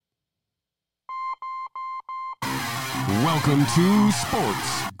Welcome to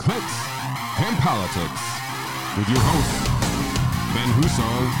Sports, Clicks, and Politics with your hosts, Ben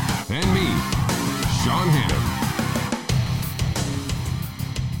Husong and me, Sean Hannon.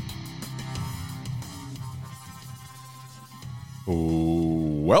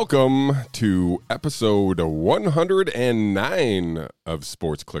 Welcome to episode 109 of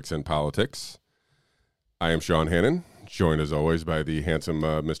Sports, Clicks, and Politics. I am Sean Hannon, joined as always by the handsome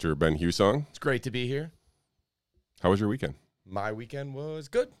Mr. Ben Husong. It's great to be here. How was your weekend? My weekend was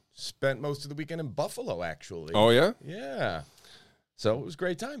good. Spent most of the weekend in Buffalo, actually. Oh, yeah? Yeah. So it was a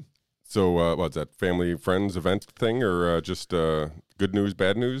great time. So what's that, family, friends event thing, or just good news,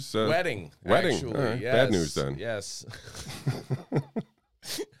 bad news? Wedding, actually. All right. Yes. Bad news then. Yes.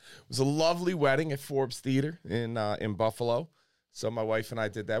 It was a lovely wedding at Forbes Theater in Buffalo. So my wife and I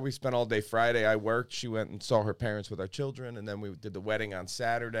did that. We spent all day Friday. I worked. She went and saw her parents with our children, and then we did the wedding on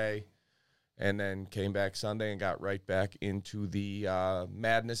Saturday. And then came back Sunday and got right back into the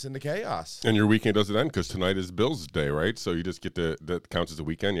madness and the chaos. And your weekend doesn't end because tonight is Bills Day, right? So you just get that counts as a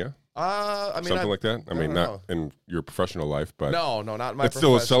weekend, yeah? Something like that? I mean, not in your professional life, but no, not in my it's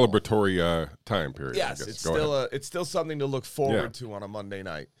still a celebratory time period. Yes, it's still something to look forward to on a Monday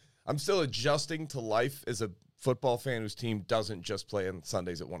night. I'm still adjusting to life as a football fan whose team doesn't just play on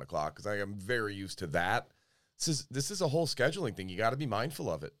Sundays at 1 o'clock because I am very used to that. This is a whole scheduling thing. You got to be mindful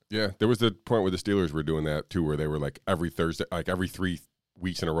of it. Yeah, there was the point where the Steelers were doing that too, where they were like every Thursday, like every 3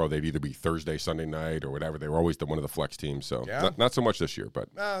 weeks in a row, they'd either be Thursday, Sunday night, or whatever. They were always one of the flex teams. So not so much this year, but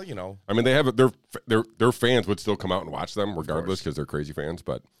I mean, they have their fans would still come out and watch them regardless because they're crazy fans.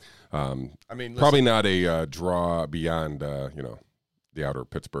 But probably not a draw beyond the outer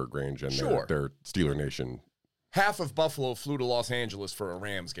Pittsburgh range and their Steeler Nation. Half of Buffalo flew to Los Angeles for a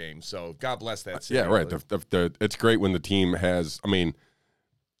Rams game, so God bless that city. Yeah, right. It's great when the team has, I mean,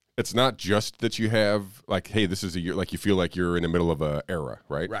 it's not just that you have, like, hey, this is a year, like, you feel like you're in the middle of an era,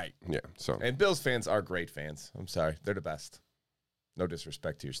 right? Right. Yeah, so. And Bills fans are great fans. I'm sorry. They're the best. No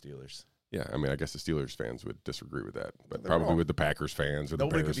disrespect to your Steelers. Yeah, I mean, I guess the Steelers fans would disagree with that, but They're probably wrong. with the Packers fans or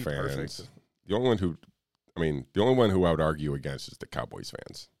Nobody the Bears could be fans. perfect. The only one who I would argue against is the Cowboys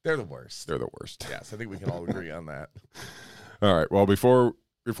fans. They're the worst. They're the worst. Yes, I think we can all agree on that. All right. Well, before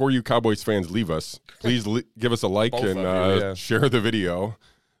you Cowboys fans leave us, please give us a like and share the video.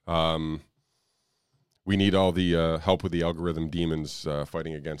 We need all the help with the algorithm demons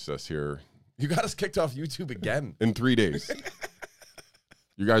fighting against us here. You got us kicked off YouTube again. In 3 days.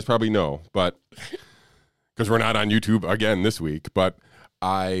 You guys probably know, but because we're not on YouTube again this week, but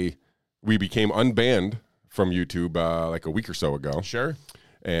we became unbanned from YouTube like a week or so ago. Sure.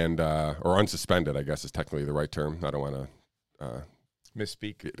 And or unsuspended, I guess is technically the right term. I don't want to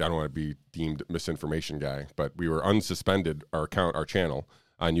misspeak. I don't want to be deemed misinformation guy, but we were unsuspended our channel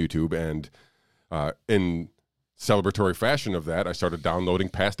on YouTube, and in celebratory fashion of that, I started downloading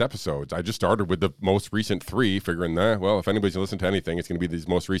past episodes. I just started with the most recent 3, figuring well, if anybody's gonna listen to anything, it's gonna be these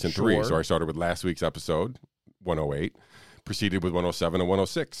most recent 3. So I started with last week's episode, 108, proceeded with 107 and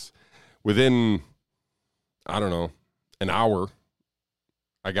 106. Within, I don't know, an hour,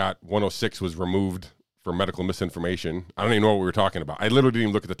 I got 106 was removed for medical misinformation. I don't even know what we were talking about. I literally didn't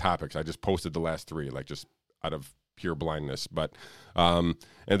even look at the topics. I just posted the last 3, like just out of pure blindness. But and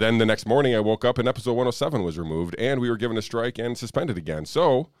then the next morning I woke up and episode 107 was removed and we were given a strike and suspended again.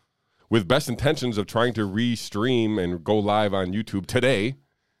 So with best intentions of trying to restream and go live on YouTube today,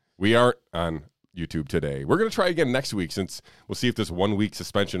 we aren't on YouTube today. We're going to try again next week since we'll see if this 1 week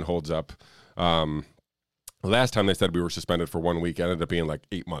suspension holds up. Last time they said we were suspended for 1 week, it ended up being like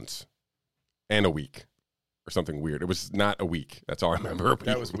 8 months and a week or something weird. It was not a week. That's all I remember.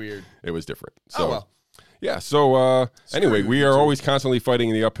 That was weird. It was different. So, well. Yeah. So anyway, we are always constantly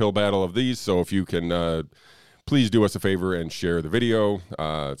fighting the uphill battle of these. So if you can please do us a favor and share the video,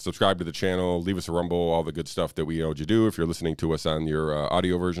 subscribe to the channel, leave us a rumble, all the good stuff that we know you do. If you're listening to us on your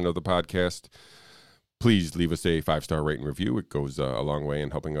audio version of the podcast, please leave us a 5-star rate and review. It goes a long way in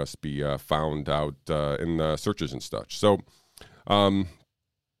helping us be found out in searches and such. So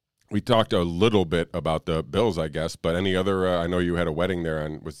we talked a little bit about the Bills, I guess, but any other, I know you had a wedding there,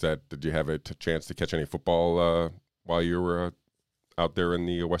 and did you have a chance to catch any football while you were out there in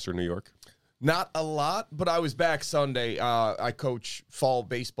the Western New York? Not a lot, but I was back Sunday. I coach fall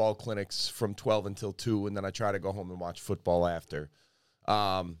baseball clinics from 12 until 2, and then I try to go home and watch football after.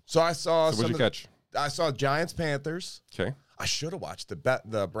 So I saw what'd you catch? I saw Giants Panthers. Okay. I should have watched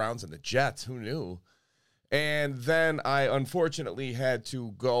the Browns and the Jets. Who knew? And then I unfortunately had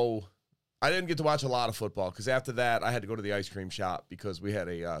to go. I didn't get to watch a lot of football because after that I had to go to the ice cream shop because we had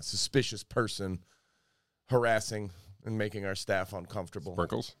a suspicious person harassing and making our staff uncomfortable.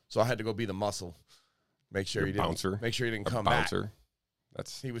 Sprinkles? So I had to go be the muscle. Make sure Your he didn't. bouncer. Make sure he didn't A come back. bouncer.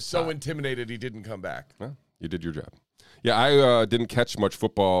 That's He was so intimidated he didn't come back. well, you did your job. Yeah, I didn't catch much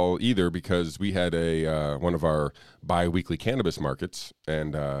football either because we had a one of our bi-weekly cannabis markets,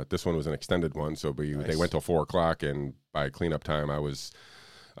 and this one was an extended one. So they went till 4:00, and by cleanup time, I was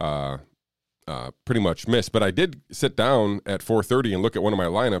pretty much missed. But I did sit down at 4:30 and look at one of my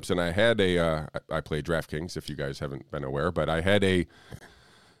lineups, and I had I played DraftKings, if you guys haven't been aware, but I had a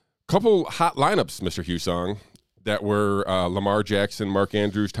couple hot lineups, Mr. Husong, that were Lamar Jackson, Mark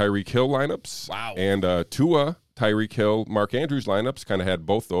Andrews, Tyreek Hill lineups. Wow. And Tua, Tyreek Hill, Mark Andrews lineups. Kind of had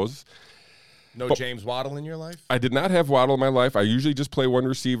both those. No James Waddle in your life? I did not have Waddle in my life. I usually just play one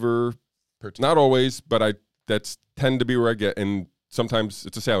receiver. Not always, but that's tend to be where I get. And sometimes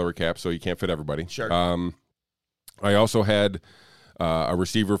it's a salary cap, so you can't fit everybody. Sure. I also had a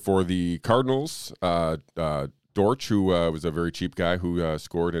receiver for the Cardinals, Dortch, who was a very cheap guy who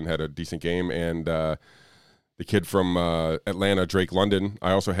scored and had a decent game, and the kid from Atlanta, Drake London,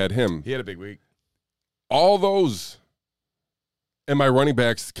 I also had him. He had a big week. All those and my running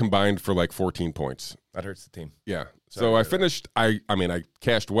backs combined for like 14 points. That hurts the team. Yeah. So I finished, I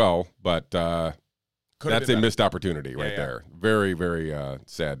cashed well, but that's a missed opportunity right there. Very, very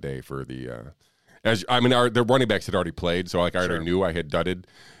sad day for the the running backs had already played, so like I already knew I had dudded.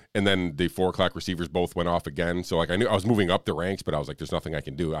 And then the 4:00 receivers both went off again. So like I knew I was moving up the ranks, but I was like, there's nothing I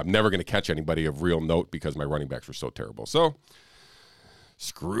can do. I'm never going to catch anybody of real note because my running backs were so terrible. So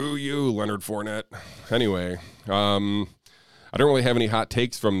screw you, Leonard Fournette. Anyway, I don't really have any hot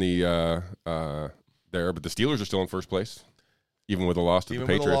takes from the there, but the Steelers are still in first place, even with a loss to the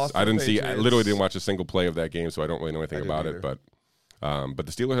Patriots. I literally didn't watch a single play of that game, so I don't really know anything about it. But the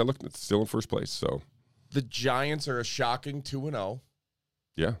Steelers, I looked, it's still in first place. So the Giants are a shocking 2-0.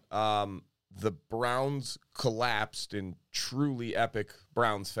 Yeah. The Browns collapsed in truly epic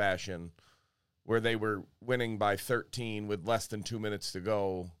Browns fashion, where they were winning by 13 with less than 2 minutes to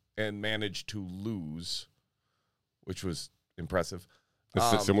go and managed to lose, which was impressive.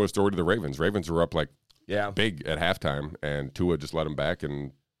 It's a similar story to the Ravens. Ravens were up big at halftime, and Tua just let them back.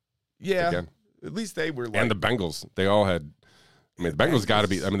 And at least they were. And the Bengals, they all had. I mean, the Bengals got to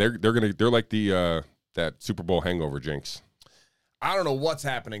be. I mean, they're like the that Super Bowl hangover jinx. I don't know what's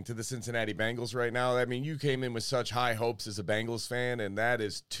happening to the Cincinnati Bengals right now. I mean, you came in with such high hopes as a Bengals fan, and that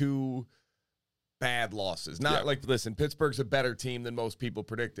is 2 bad losses. Listen, Pittsburgh's a better team than most people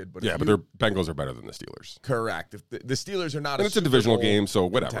predicted. But but their Bengals are better than the Steelers. Correct. If the Steelers are not and it's a divisional game, so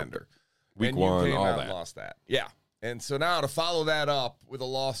whatever. Contender. Week 1, all that. Lost that. Yeah. And so now to follow that up with a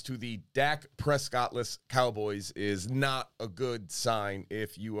loss to the Dak Prescott-less Cowboys is not a good sign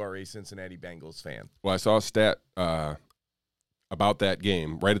if you are a Cincinnati Bengals fan. Well, I saw a stat about that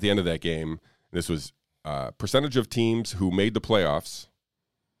game, right at the end of that game. This was percentage of teams who made the playoffs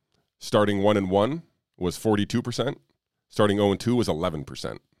starting 1-1 was 42%. Starting 0-2 was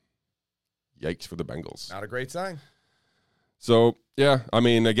 11%. Yikes for the Bengals. Not a great sign. So, yeah, I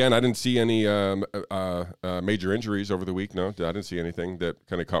mean, again, I didn't see any major injuries over the week. No, I didn't see anything that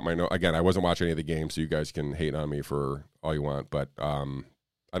kind of caught my note. Again, I wasn't watching any of the games, so you guys can hate on me for all you want. But I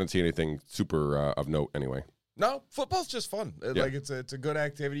didn't see anything super of note anyway. No, football's just fun. Yeah. Like it's a good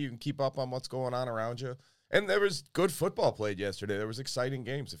activity. You can keep up on what's going on around you. And there was good football played yesterday. There was exciting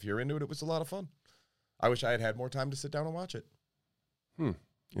games. If you're into it, it was a lot of fun. I wish I had had more time to sit down and watch it. You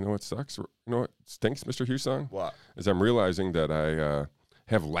know what sucks? You know what stinks, Mr. Husong? What? Is I'm realizing that I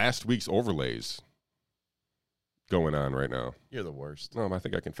have last week's overlays going on right now. You're the worst. No, I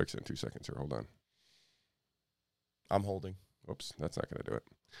think I can fix it in 2 seconds here. Hold on. I'm holding. Oops, that's not going to do it.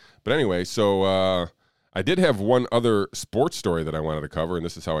 But anyway, so I did have one other sports story that I wanted to cover, and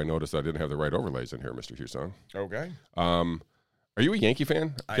this is how I noticed I didn't have the right overlays in here, Mr. Husong. Okay. Are you a Yankee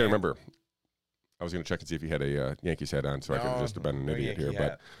fan? I can't am. remember. I was going to check and see if you had a Yankees hat on, so I could have just been an idiot here.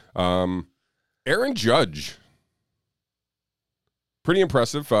 Hat. But Aaron Judge, pretty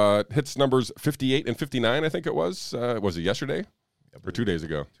impressive. Hits numbers 58 and 59, I think it was. Was it yesterday or 2 days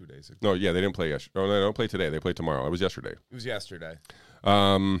ago? 2 days ago. No, yeah, they didn't play yesterday. Oh, no, they don't play today. They play tomorrow. It was yesterday. It was yesterday.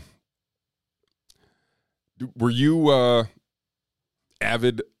 Were you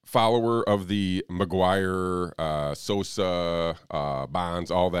avid follower of the McGuire, Sosa,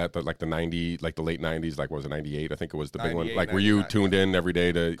 Bonds, all that, like the late 90s, like what was it, 98? I think it was the big one. Like, were you tuned in every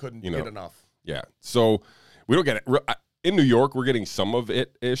day to, Couldn't get enough. Yeah. So we don't get it. In New York, we're getting some of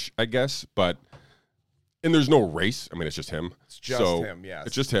it-ish, I guess, and there's no race. I mean, it's just him. It's just him, yes.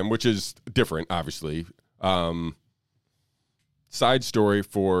 It's just him, which is different, obviously. Side story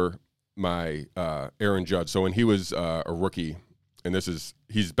for my Aaron Judge. So when he was a rookie, and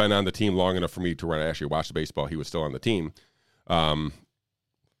he's been on the team long enough for me to actually watch the baseball. He was still on the team.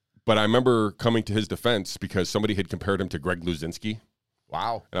 But I remember coming to his defense because somebody had compared him to Greg Luzinski.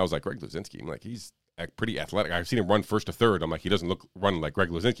 Wow. And I was like, Greg Luzinski? I'm like, he's pretty athletic. I've seen him run first to third. I'm like, he doesn't run like Greg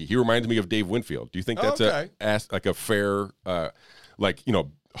Luzinski. He reminds me of Dave Winfield. Do you think that's a fair,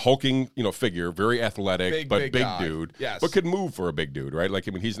 hulking, figure, very athletic, big dude, yes, but could move for a big dude, right? Like,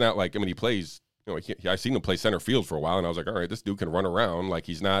 I mean, he's not like, I mean, he plays, I've seen him play center field for a while, and I was like, all right, this dude can run around. Like,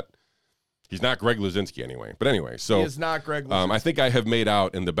 he's not Greg Luzinski anyway. But anyway, so he is not Greg Luzinski. I think I have made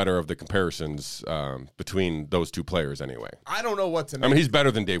out in the better of the comparisons between those two players anyway. I don't know what to make. I mean, he's better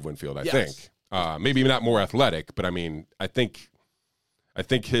than Dave Winfield, I think. Maybe not more athletic, but I mean, I think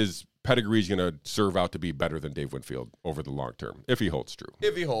his pedigree is going to serve out to be better than Dave Winfield over the long term, if he holds true.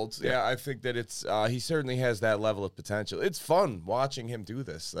 If he holds, yeah, I think that it's he certainly has that level of potential. It's fun watching him do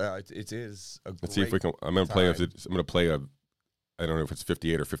this. It is a Let's see if we can. I'm going to play a. I don't know if it's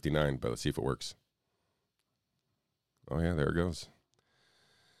 58 or 59, but let's see if it works. Oh yeah, there it goes.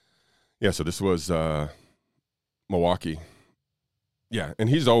 Yeah, so this was Milwaukee. Yeah, and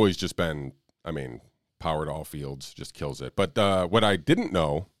he's always just been, I mean, power to all fields, just kills it. But what I didn't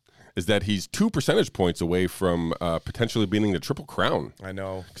know is that he's 2 percentage points away from potentially winning the Triple Crown. I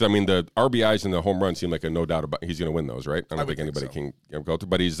know. Because, I mean, the RBIs and the home runs seem like a no doubt about he's going to win those, right? I don't think anybody can go to.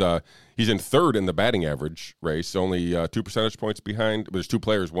 But he's in third in the batting average race, only 2 percentage points behind. But there's two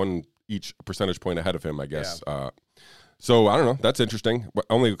players, one each percentage point ahead of him, I guess. Yeah. So, I don't know. That's interesting.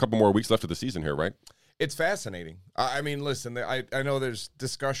 Only a couple more weeks left of the season here, right? It's fascinating. I mean, listen, I know there's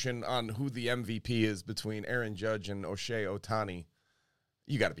discussion on who the MVP is between Aaron Judge and Shohei Ohtani.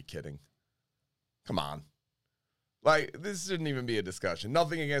 You got to be kidding. Come on. Like, this shouldn't even be a discussion.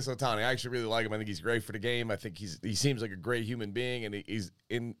 Nothing against Ohtani. I actually really like him. I think he's great for the game. I think he seems like a great human being, and he's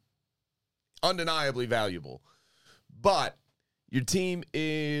undeniably valuable. But your team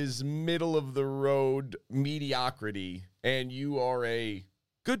is middle-of-the-road mediocrity, and you are a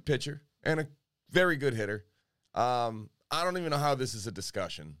good pitcher and a very good hitter. I don't even know how this is a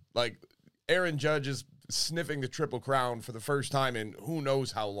discussion. Like, Aaron Judge is sniffing the Triple Crown for the first time in who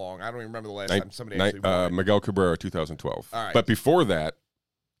knows how long. I don't even remember the last time somebody actually won it. Miguel Cabrera, 2012. All right. But before that,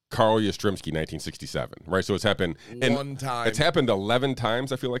 Carl Yastrzemski, 1967. Right, so it's happened one time. It's happened 11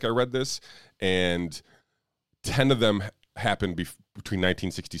 times. I feel like I read this, and 10 of them happened between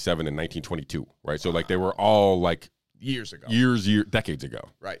 1967 and 1922. Right, so like they were all like years ago, decades ago.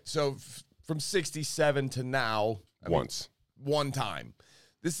 Right, so from 67 to now, one time.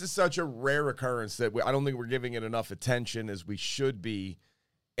 This is such a rare occurrence that I don't think we're giving it enough attention as we should be,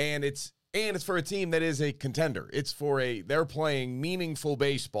 and it's for a team that is a contender. They're playing meaningful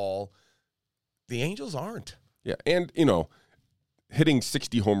baseball. The Angels aren't. Yeah, and hitting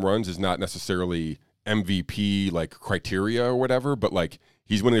 60 home runs is not necessarily MVP like criteria or whatever, but like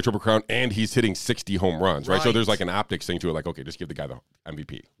he's winning the Triple Crown and he's hitting 60 home runs, right? So there's like an optics thing to it, like, okay, just give the guy the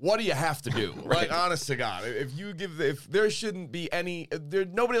MVP. What do you have to do? Right. Like, honest to God, if there shouldn't be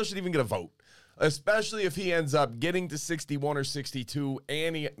nobody else should even get a vote, especially if he ends up getting to 61 or 62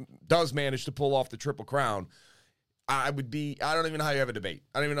 and he does manage to pull off the Triple Crown. I don't even know how you have a debate.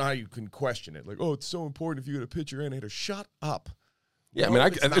 I don't even know how you can question it. Like, oh, it's so important if you get a pitcher and a hitter. Shut up. Yeah, no, I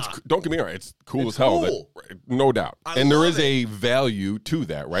mean, don't get me wrong. It's cool as hell. Cool. No doubt. And there is a value to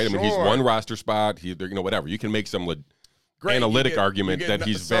that, right? Sure. I mean, he's one roster spot. Whatever. You can make some analytic argument that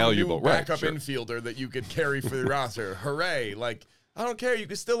he's valuable. Right. Backup sure. infielder that you could carry for the roster. Hooray. Like, I don't care. You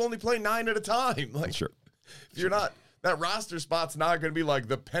can still only play 9 at a time. Like, sure. If you're not, that roster spot's not going to be like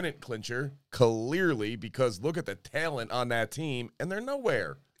the pennant clincher, clearly, because look at the talent on that team, and they're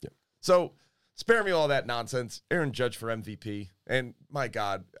nowhere. Yeah. So, spare me all that nonsense. Aaron Judge for MVP. And my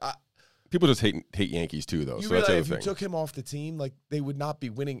God, people just hate Yankees too, though. You so that's the other if thing. You took him off the team, like they would not be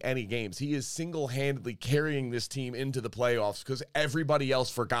winning any games. He is single-handedly carrying this team into the playoffs because everybody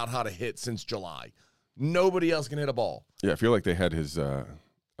else forgot how to hit since July. Nobody else can hit a ball. Yeah, I feel like they had his.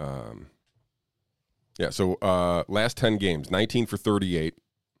 So last 10 games, 19 for 38,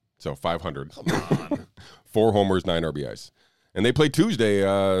 so 500. Come on. 4 homers, 9 RBIs. And they play Tuesday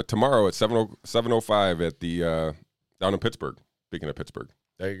tomorrow at 7:05 at the down in Pittsburgh. Speaking of Pittsburgh,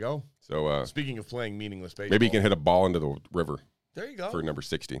 there you go. So speaking of playing meaningless baseball, maybe you can hit a ball into the river. There you go for number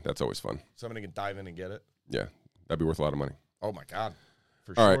 60. That's always fun. Somebody can dive in and get it. Yeah, that'd be worth a lot of money. Oh my God,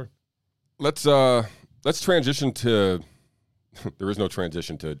 for All sure. Right. Let's transition to. There is no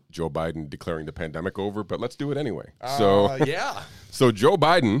transition to Joe Biden declaring the pandemic over, but let's do it anyway. So Joe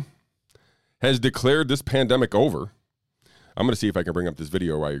Biden has declared this pandemic over. I'm going to see if I can bring up this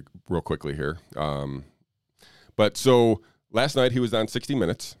video real quickly here. But so last night he was on 60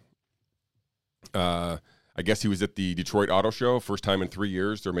 Minutes. I guess he was at the Detroit Auto Show, first time in 3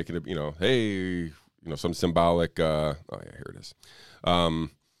 years. They're making it, some symbolic. Here it is.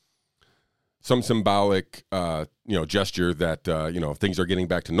 some symbolic, gesture that, things are getting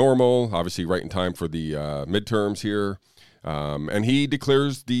back to normal, obviously right in time for the midterms here. And he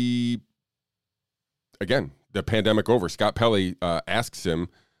declares the pandemic over. Scott Pelley asks him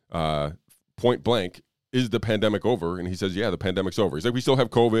point blank, is the pandemic over? And he says, yeah, the pandemic's over. He's like, we still have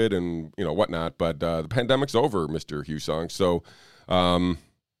COVID and, whatnot, but the pandemic's over, Mr. Husong. So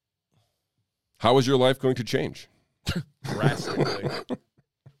how is your life going to change? Drastically.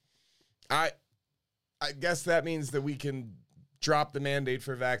 I guess that means that we can drop the mandate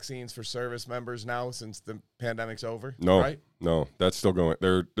for vaccines for service members now since the pandemic's over. No, that's still going.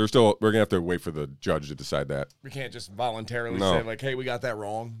 We're gonna have to wait for the judge to decide that. We can't just voluntarily say like, hey, we got that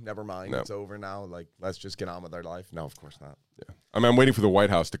wrong. Never mind. It's over now. Like, let's just get on with our life. No, of course not. Yeah. I'm waiting for the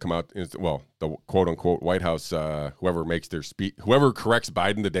White House to come out. Well, the quote unquote White House, whoever makes their speech, whoever corrects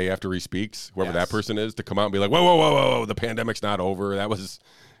Biden the day after he speaks, whoever that person is, to come out and be like, whoa, the pandemic's not over. That was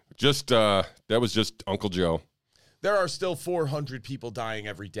just Uncle Joe. There are still 400 people dying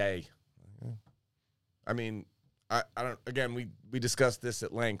every day. I mean, I don't. Again, we discussed this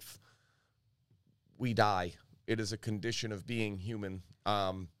at length. We die. It is a condition of being human.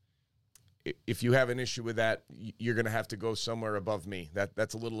 If you have an issue with that, you're going to have to go somewhere above me.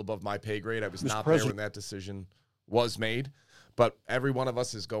 That's a little above my pay grade. I was not there when that decision was made. But every one of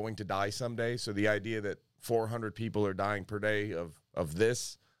us is going to die someday. So the idea that 400 people are dying per day of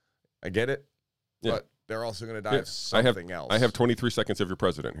this, I get it. Yeah. But they're also going to die of something else. I have 23 seconds of your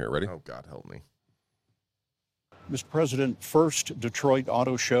president here. Ready? Oh, God, help me. Mr. President, first Detroit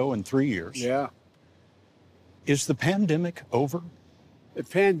Auto Show in 3 years. Yeah. Is the pandemic over? The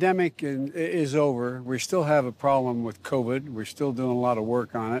pandemic is over. We still have a problem with COVID. We're still doing a lot of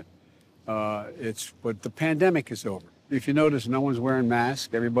work on it. But the pandemic is over. If you notice, no one's wearing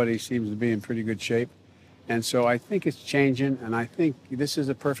masks. Everybody seems to be in pretty good shape. And so I think it's changing, and I think this is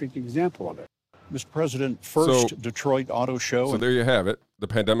a perfect example of it. Mr. President, first Detroit Auto Show. So there you have it. The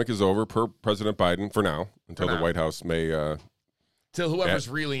pandemic is over per President Biden for now, until the White House may... till whoever's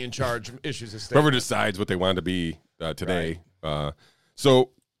really in charge issues a statement. Whoever decides what they want to be today. Right.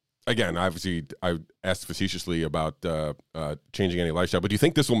 So, again, obviously, I asked facetiously about changing any lifestyle, but do you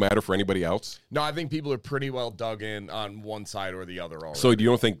think this will matter for anybody else? No, I think people are pretty well dug in on one side or the other already. So you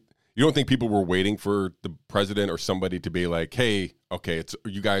don't think people were waiting for the president or somebody to be like, hey, okay, it's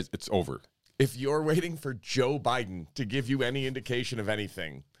over? If you're waiting for Joe Biden to give you any indication of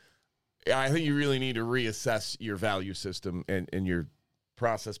anything, I think you really need to reassess your value system and your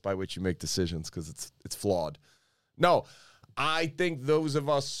process by which you make decisions, because it's flawed. No, I think those of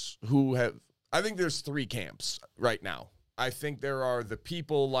us I think there's three camps right now. I think there are the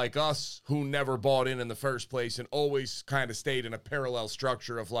people like us who never bought in the first place and always kind of stayed in a parallel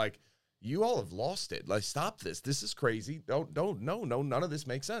structure of like, you all have lost it. Like, stop this. This is crazy. No, none of this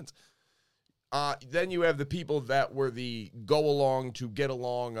makes sense. Then you have the people that were the go along to get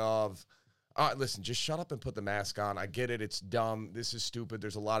along of, listen, just shut up and put the mask on. I get it. It's dumb. This is stupid.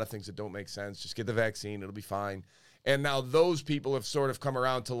 There's a lot of things that don't make sense. Just get the vaccine. It'll be fine. And now those people have sort of come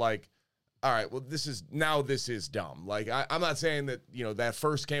around to like, all right, well, this is dumb. Like, I'm not saying that, that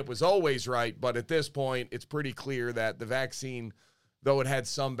first camp was always right, but at this point, it's pretty clear that the vaccine, though it had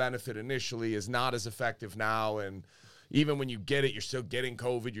some benefit initially, is not as effective now. And even when you get it, you're still getting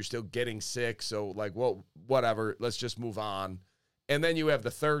COVID, you're still getting sick. So, like, well, whatever, let's just move on. And then you have the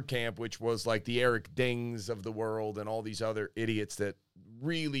third camp, which was like the Eric Dings of the world and all these other idiots that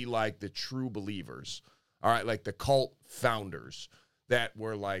really like the true believers. All right, like the cult founders that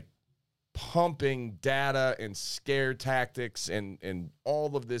were like pumping data and scare tactics and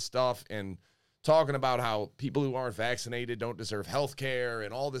all of this stuff and talking about how people who aren't vaccinated don't deserve health care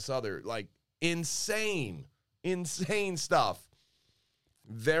and all this other like insane stuff.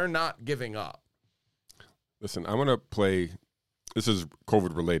 They're not giving up. Listen, I'm going to play, this is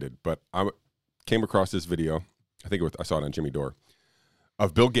COVID related, but I came across this video, I saw it on Jimmy Dore,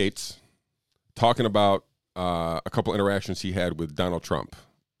 of Bill Gates talking about a couple interactions he had with Donald Trump.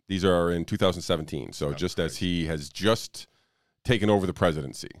 These are in 2017, so just as he has just taken over the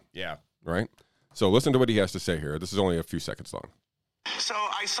presidency. Yeah. Right? So listen to what he has to say here. This is only a few seconds long. So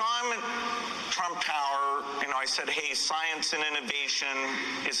I saw him at Trump Tower. I said, hey, science and innovation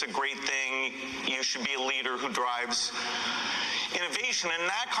is a great thing. You should be a leader who drives innovation. And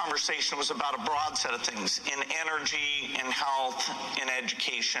that conversation was about a broad set of things in energy, in health, in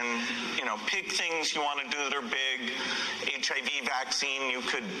education. Pick things you want to do that are big. HIV vaccine, you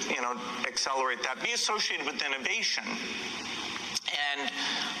could, accelerate that. Be associated with innovation. And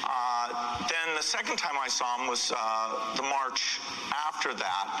then the second time I saw him was the March after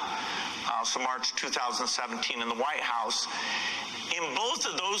that, so March 2017 in the White House. in both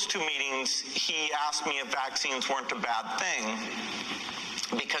of those two meetings, he asked me if vaccines weren't a bad thing,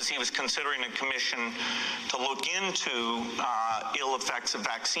 because he was considering a commission to look into ill effects of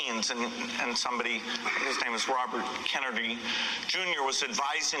vaccines. And somebody, his name is Robert Kennedy Jr., was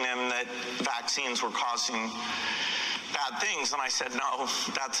advising him that vaccines were causing bad things. And I said, no,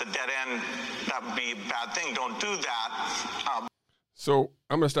 that's a dead end. That would be a bad thing. Don't do that. So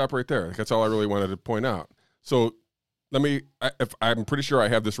I'm going to stop right there. That's all I really wanted to point out. So if I'm pretty sure I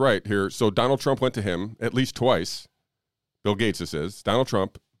have this right here. So Donald Trump went to him at least twice. Bill Gates, this is. Donald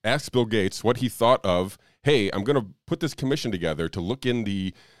Trump asked Bill Gates what he thought of, hey, I'm going to put this commission together to look in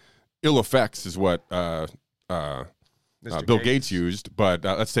the ill effects, is what Bill Gates used, but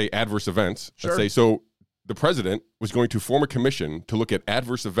let's say adverse events. Sure. Let's say, so the president was going to form a commission to look at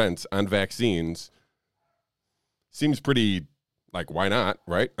adverse events on vaccines. Seems pretty, like, why not,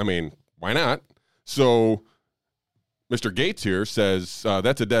 right? I mean, why not? So Mr. Gates here says,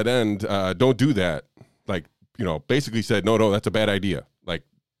 that's a dead end. Don't do that. Like, basically said, no, that's a bad idea. Like,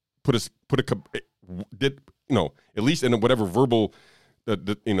 at least in whatever verbal,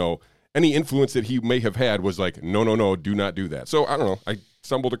 any influence that he may have had was like, no, do not do that. So I don't know. I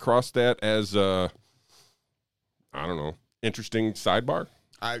stumbled across that as interesting sidebar.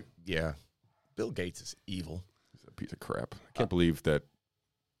 Bill Gates is evil. He's a piece of crap. I can't believe that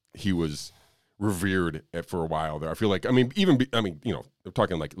he was revered for a while there. I feel like, they're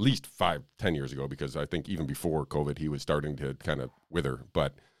talking like at least 5-10 years ago, because I think even before COVID, he was starting to kind of wither.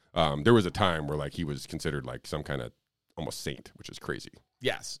 But there was a time where like he was considered like some kind of almost saint, which is crazy.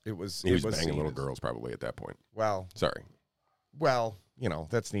 Yes, it was. He was banging little girls probably at that point. Well, sorry. Well,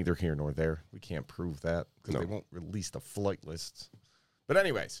 that's neither here nor there. We can't prove that because No. they won't release the flight lists. But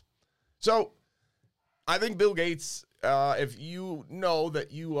anyways, so I think Bill Gates, if you know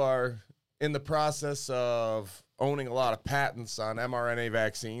that you are in the process of owning a lot of patents on mRNA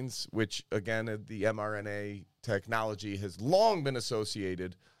vaccines, which, again, the mRNA technology has long been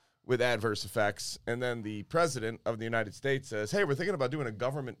associated with adverse effects, and then the president of the United States says, hey, we're thinking about doing a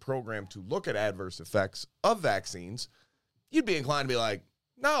government program to look at adverse effects of vaccines, you'd be inclined to be like,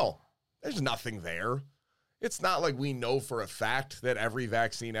 no, there's nothing there. It's not like we know for a fact that every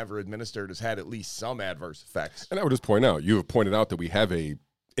vaccine ever administered has had at least some adverse effects. And I would just point out, you have pointed out that we have a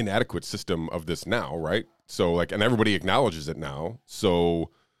inadequate system of this now, right? So and everybody acknowledges it now. So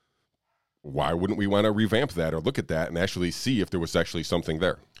why wouldn't we want to revamp that or look at that and actually see if there was actually something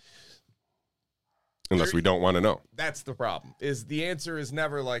there? Unless we don't want to know. That's the problem. Is the answer is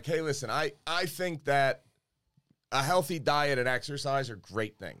never like, hey, listen, I think that a healthy diet and exercise are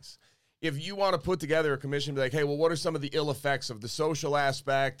great things. If you want to put together a commission, be like, hey, well, what are some of the ill effects of the social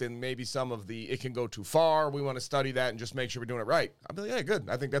aspect and maybe some of the, it can go too far. We want to study that and just make sure we're doing it right. I'd be like, yeah, good.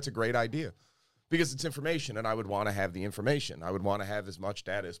 I think that's a great idea because it's information and I would want to have the information. I would want to have as much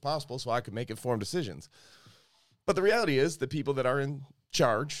data as possible so I could make informed decisions. But the reality is the people that are in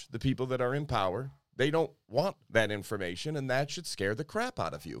charge, the people that are in power, they don't want that information, and that should scare the crap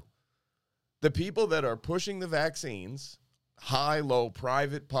out of you. The people that are pushing the vaccines, high, low,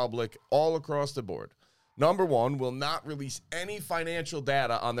 private, public, all across the board, number one, will not release any financial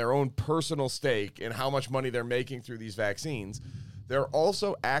data on their own personal stake and how much money they're making through these vaccines. They're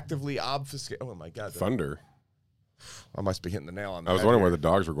also actively obfuscating. Oh, my God. Thunder. I must be hitting the nail on the head. I was wondering here. where the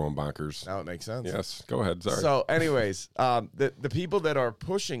dogs were going bonkers. Now it makes sense. Yes, go ahead. Sorry. So, anyways, the people that are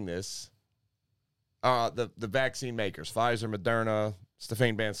pushing this, the vaccine makers, Pfizer, Moderna,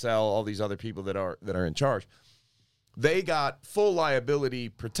 Stéphane Bancel, all these other people that are in charge, they got full liability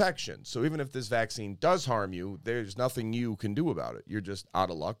protection. So even if this vaccine does harm you, there's nothing you can do about it. You're just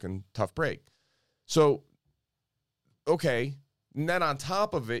out of luck and tough break. So, okay. And then on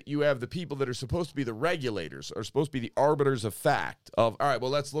top of it, you have the people that are supposed to be the regulators, are supposed to be the arbiters of fact of, all right,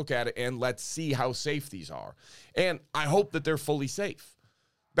 well, let's look at it and let's see how safe these are. And I hope that they're fully safe.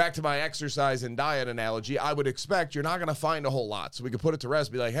 Back to my exercise and diet analogy, I would expect you're not going to find a whole lot. So we could put it to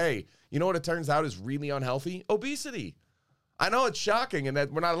rest, be like, hey, you know what it turns out is really unhealthy? Obesity. I know it's shocking and that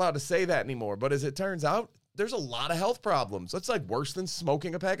we're not allowed to say that anymore, but as it turns out, there's a lot of health problems. That's like worse than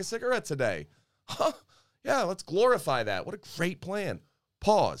smoking a pack of cigarettes a day. Huh? Yeah, let's glorify that. What a great plan.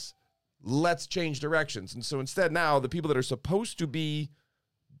 Pause. Let's change directions. And so instead now, the people that are supposed to be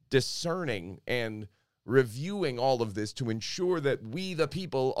discerning and reviewing all of this to ensure that we, the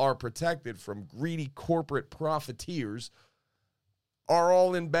people, are protected from greedy corporate profiteers are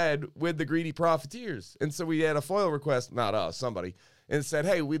all in bed with the greedy profiteers. And so we had a FOIL request, not us, somebody, and said,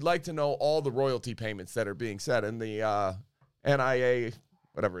 hey, we'd like to know all the royalty payments that are being set in the NIA,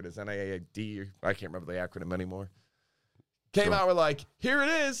 whatever it is, NIAID, I can't remember the acronym anymore. Came out, we're like, here it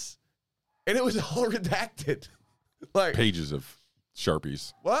is. And it was all redacted. Like Pages of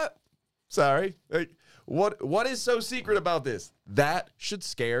Sharpies. What? Sorry. Like, what is so secret about this? That should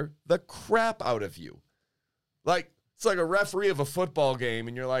scare the crap out of you. Like, it's like a referee of a football game,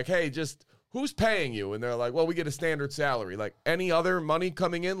 and you're like, hey, just who's paying you? And they're like, well, we get a standard salary. Like, any other money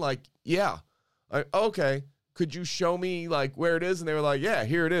coming in? Like, yeah. Like, okay. Could you show me, like, where it is? And they were like, yeah,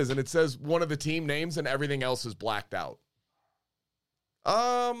 here it is. And it says one of the team names, and everything else is blacked out.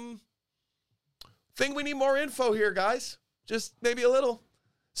 Think we need more info here, guys. Just maybe a little.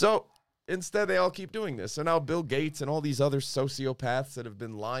 So instead, they all keep doing this. So now Bill Gates and all these other sociopaths that have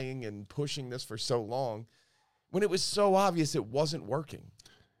been lying and pushing this for so long, when it was so obvious it wasn't working.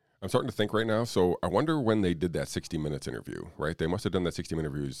 I'm starting to think right now. So I wonder when they did that 60 Minutes interview, right? They must have done that 60 Minute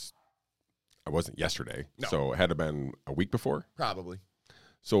interviews. It wasn't yesterday. No. So it had to have been a week before. Probably.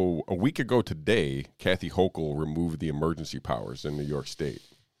 So a week ago today, Kathy Hochul removed the emergency powers in New York State.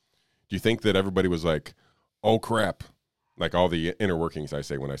 Do you think that everybody was like, oh, crap, like all the inner workings I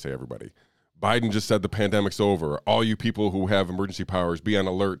say when I say everybody? Biden just said the pandemic's over. All you people who have emergency powers, be on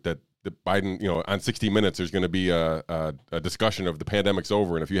alert that Biden, on 60 Minutes, there's going to be a discussion of the pandemic's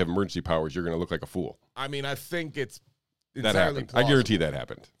over, and if you have emergency powers, you're going to look like a fool. I mean, I think it's That entirely happened. plausible. I guarantee that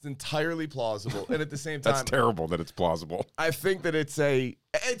happened. It's entirely plausible. And at the same time, That's terrible that it's plausible. I think that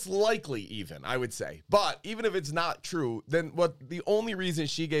it's likely even, I would say. But even if it's not true, then the only reason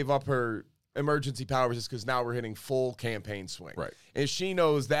she gave up her emergency powers is because now we're hitting full campaign swing. Right. And she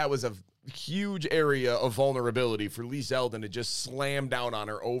knows that was a huge area of vulnerability for Lee Zeldin to just slam down on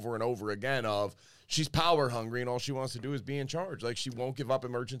her over and over again of she's power hungry and all she wants to do is be in charge. Like, she won't give up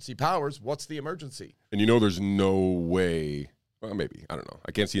emergency powers. What's the emergency? And there's no way, well, maybe, I don't know.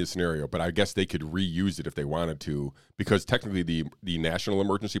 I can't see the scenario, but I guess they could reuse it if they wanted to, because technically the national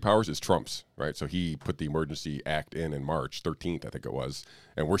emergency powers is Trump's, right? So he put the Emergency Act in March 13th, I think it was,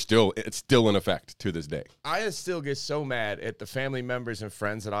 and it's still in effect to this day. I still get so mad at the family members and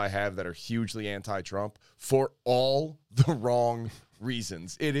friends that I have that are hugely anti-Trump for all the wrong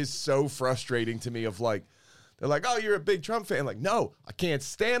reasons. It is so frustrating to me of like, they're like, oh, you're a big Trump fan. Like, no, I can't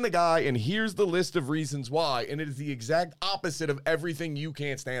stand the guy, and here's the list of reasons why, and it is the exact opposite of everything you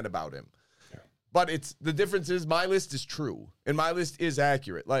can't stand about him. Yeah. But the difference is my list is true, and my list is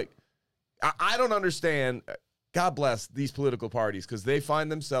accurate. Like, I don't understand. God bless these political parties because they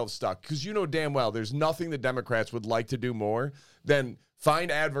find themselves stuck. Because damn well there's nothing the Democrats would like to do more than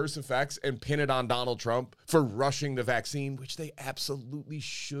find adverse effects and pin it on Donald Trump for rushing the vaccine, which they absolutely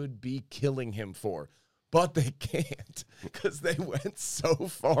should be killing him for. But they can't because they went so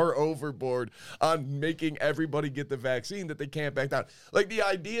far overboard on making everybody get the vaccine that they can't back down. Like, the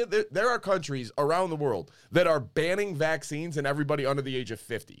idea that there are countries around the world that are banning vaccines and everybody under the age of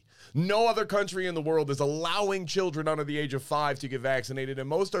 50. No other country in the world is allowing children under the age of 5 to get vaccinated, and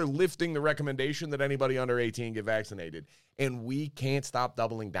most are lifting the recommendation that anybody under 18 get vaccinated. And we can't stop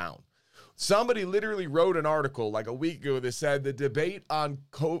doubling down. Somebody literally wrote an article like a week ago that said the debate on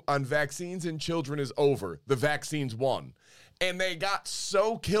vaccines in children is over. The vaccines won. And they got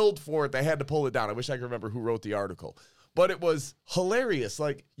so killed for it, they had to pull it down. I wish I could remember who wrote the article. But it was hilarious.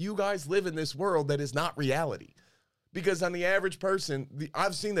 Like, you guys live in this world that is not reality. Because on the average person,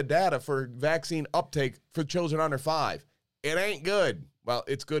 I've seen the data for vaccine uptake for children under 5. It ain't good. Well,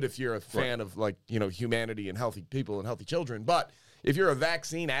 it's good if you're a fan of, like, humanity and healthy people and healthy children. But if you're a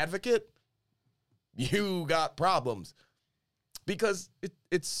vaccine advocate, you got problems because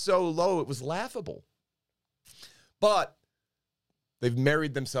it's so low. It was laughable. But they've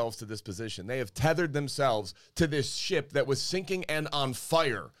married themselves to this position. They have tethered themselves to this ship that was sinking and on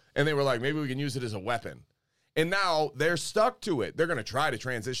fire. And they were like, maybe we can use it as a weapon. And now they're stuck to it. They're going to try to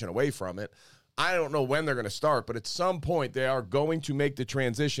transition away from it. I don't know when they're going to start, but at some point they are going to make the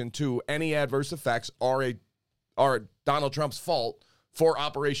transition to any adverse effects are Donald Trump's fault for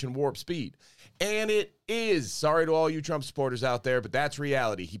Operation Warp Speed. And it is. Sorry to all you Trump supporters out there, but that's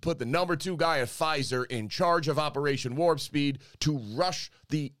reality. He put the number 2 guy at Pfizer in charge of Operation Warp Speed to rush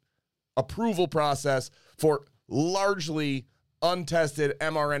the approval process for largely untested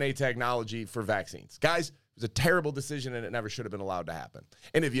mRNA technology for vaccines. Guys, it was a terrible decision, and it never should have been allowed to happen.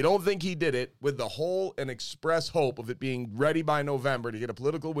 And if you don't think he did it with the whole and express hope of it being ready by November to get a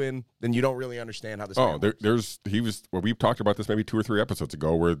political win, then you don't really understand how this works. We've talked about this maybe 2 or 3 episodes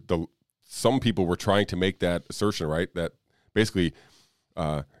ago where some people were trying to make that assertion, right? That basically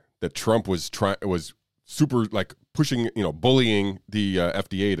that Trump was super like pushing, bullying the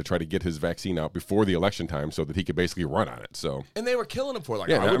FDA to try to get his vaccine out before the election time so that he could basically run on it. So, and they were killing him for it. Like,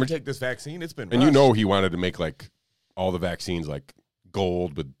 I wouldn't take this vaccine. It's been rushed. And he wanted to make like all the vaccines like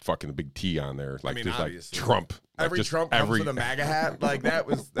gold with fucking a big T on there. Like, mean, just like obviously. Trump. Like, Every just Trump comes with a MAGA hat. Like, that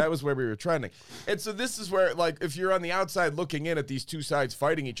was where we were trending. And so this is where, like, if you're on the outside looking in at these two sides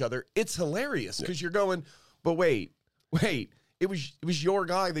fighting each other, it's hilarious because you're going, but wait, it was your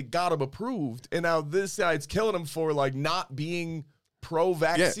guy that got him approved, and now this side's killing him for, like, not being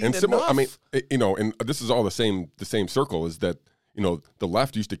pro-vaccine and enough. I mean, you know, and this is all the same circle, is that, you know, the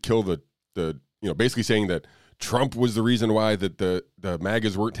left used to kill the you know, basically saying that Trump was the reason why that the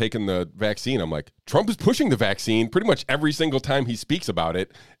MAGAs weren't taking the vaccine. I'm like, Trump is pushing the vaccine pretty much every single time he speaks about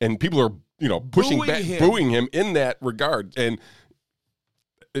it, and people are, you know, booing him in that regard, and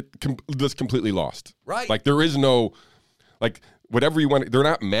that's completely lost. Right. Like, there is no, like, whatever you want. They're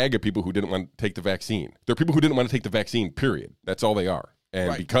not MAGA people who didn't want to take the vaccine. They're people who didn't want to take the vaccine, period. That's all they are.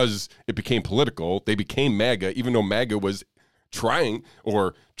 And because it became political, they became MAGA, even though MAGA was trying,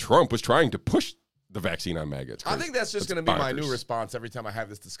 or Trump was trying to push the vaccine on MAGA. I think that's just going to be my new response every time I have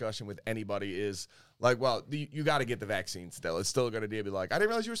this discussion with anybody is like, well, you got to get the vaccine still. It's still going to be like, I didn't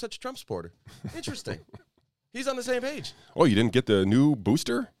realize you were such a Trump supporter. Interesting. He's on the same page. Oh, you didn't get the new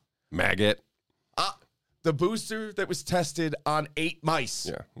booster? Maggot. The booster that was tested on 8 mice.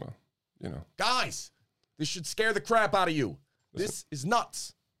 Yeah, well, you know. Guys, this should scare the crap out of you. This is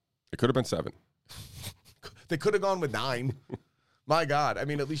nuts. It could have been 7. They could have gone with 9. My God. I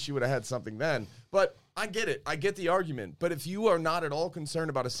mean, at least you would have had something then. But I get it. I get the argument. But if you are not at all concerned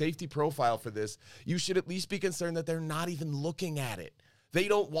about a safety profile for this, you should at least be concerned that they're not even looking at it. They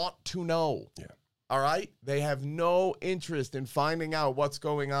don't want to know. Yeah. All right? They have no interest in finding out what's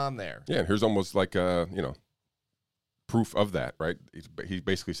going on there. Yeah, and here's almost like you know, proof of that, right? He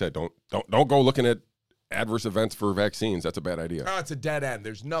basically said, don't go looking at adverse events for vaccines. That's a bad idea. Oh, it's a dead end.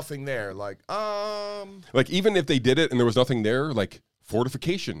 There's nothing there. Like even if they did it and there was nothing there, like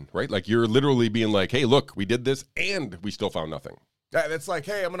fortification, right? Like, you're literally being like, hey, look, we did this and we still found nothing. That's like,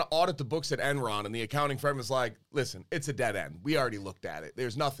 hey, I'm going to audit the books at Enron, and the accounting firm is like, listen, it's a dead end. We already looked at it.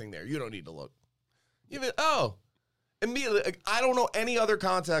 There's nothing there. You don't need to look. Immediately, like, I don't know any other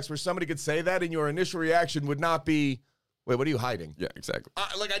context where somebody could say that and your initial reaction would not be, wait, what are you hiding? Yeah, exactly.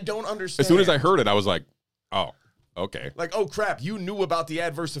 I don't understand. As soon as I heard it, I was like, oh, okay. Like, oh, crap, you knew about the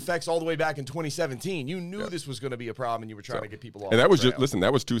adverse effects all the way back in 2017. You knew this was going to be a problem, and you were trying to get people off. And that was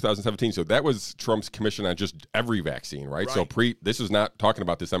that was 2017. So that was Trump's commission on just every vaccine, right? So this is not talking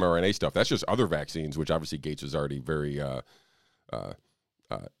about this mRNA stuff. That's just other vaccines, which obviously Gates is already very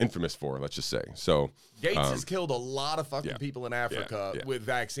infamous for, let's just say. So Gates has killed a lot of fucking people in Africa with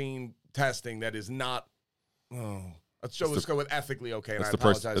vaccine testing that is not. Let's go with ethically okay. And I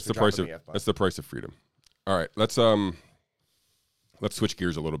apologize for dropping the F-bomb. That's the price of freedom. All right, let's switch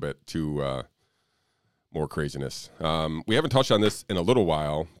gears a little bit to more craziness. We haven't touched on this in a little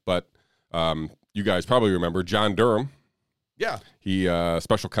while, but you guys probably remember John Durham. Yeah, he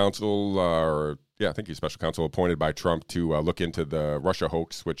special counsel, I think he's special counsel appointed by Trump to look into the Russia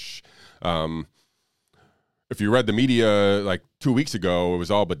hoax, which, if you read the media like 2 weeks ago, it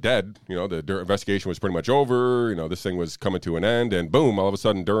was all but dead. You know, the investigation was pretty much over. You know, this thing was coming to an end, and boom, all of a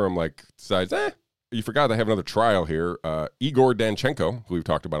sudden Durham like decides, you forgot they have another trial here. Igor Danchenko, who we've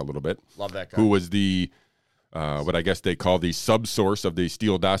talked about a little bit. Love that guy. Who was the, what I guess they call the subsource of the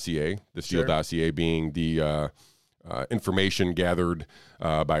Steele dossier. The Steele dossier being the information gathered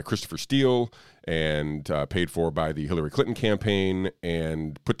by Christopher Steele and paid for by the Hillary Clinton campaign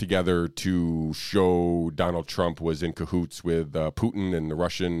and put together to show Donald Trump was in cahoots with Putin and the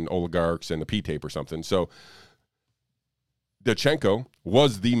Russian oligarchs and the P-tape or something. So Danchenko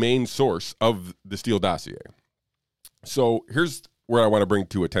was the main source of the Steele dossier. So here's where I want to bring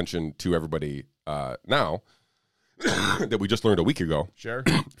to attention to everybody now that we just learned a week ago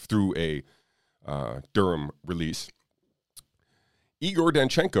through a Durham release. Igor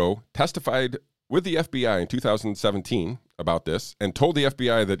Danchenko testified with the FBI in 2017 about this and told the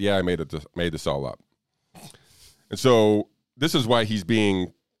FBI that, I made this all up. And so this is why he's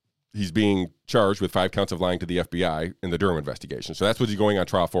being charged with 5 counts of lying to the FBI in the Durham investigation. So that's what he's going on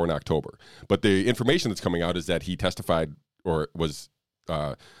trial for in October. But the information that's coming out is that he testified or was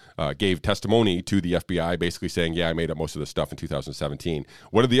gave testimony to the FBI basically saying, I made up most of this stuff in 2017.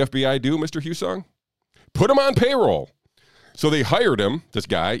 What did the FBI do, Mr. Husong? Put him on payroll. So they hired him, this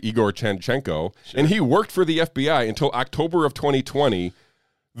guy, Igor Danchenko, and he worked for the FBI until October of 2020,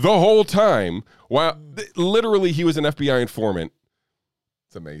 the whole time, while literally he was an FBI informant.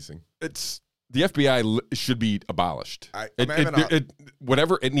 It's amazing. The FBI should be abolished.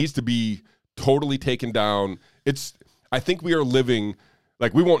 It needs to be totally taken down. I think we are living,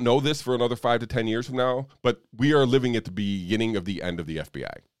 like, we won't know this for another 5 to 10 years from now, but we are living at the beginning of the end of the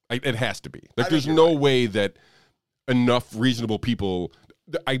FBI. It has to be. Like, there's no way that enough reasonable people.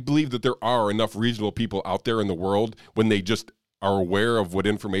 I believe that there are enough reasonable people out there in the world when they just are aware of what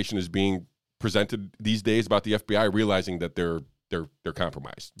information is being presented these days about the FBI, realizing that they're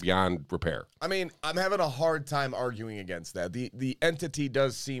compromised beyond repair. I mean, I'm having a hard time arguing against that. The entity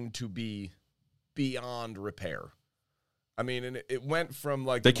does seem to be beyond repair. I mean, and it went from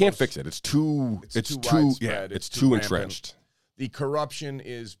like they can't fix it. It's too widespread. It's too rampant. entrenched. The corruption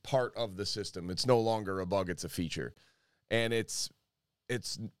is part of the system. It's no longer a bug, it's a feature. And it's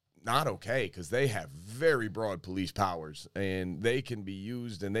not okay because they have very broad police powers and they can be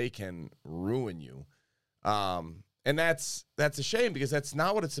used and they can ruin you. And that's a shame because that's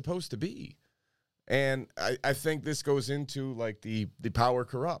not what it's supposed to be. And I think this goes into like the power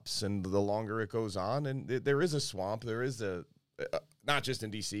corrupts, and the longer it goes on, and there is a swamp. There is not just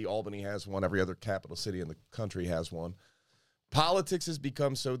in D.C., Albany has one. Every other capital city in the country has one. Politics has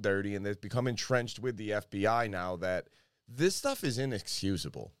become so dirty, and they've become entrenched with the FBI now that this stuff is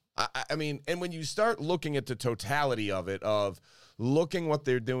inexcusable. I mean, and when you start looking at the totality of it, of looking what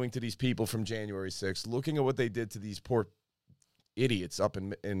they're doing to these people from January 6th, looking at what they did to these poor idiots up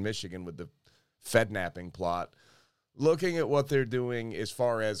in Michigan with the Fednapping plot, looking at what they're doing as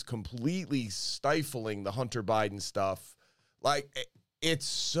far as completely stifling the Hunter Biden stuff, like, it's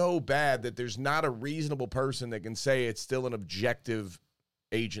so bad that there's not a reasonable person that can say it's still an objective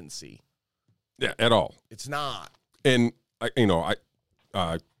agency. Yeah, at all. It's not. And,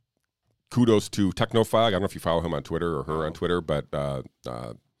 kudos to Technofog. I don't know if you follow him on Twitter or her on Twitter, but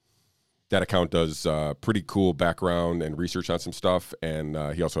that account does pretty cool background and research on some stuff. And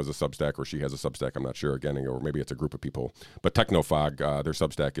he also has a Substack, or she has a Substack. I'm not sure, again, or maybe it's a group of people. But Technofog, their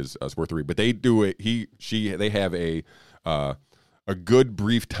Substack is worth a read. But they do it. They have a good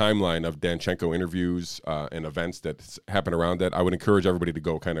brief timeline of Danchenko interviews and events that happen around that. I would encourage everybody to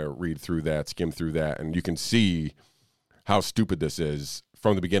go kind of read through that, skim through that, and you can see how stupid this is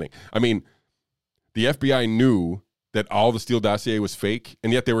from the beginning. I mean, the FBI knew that all the Steele dossier was fake,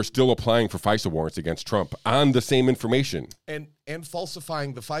 and yet they were still applying for FISA warrants against Trump on the same information. And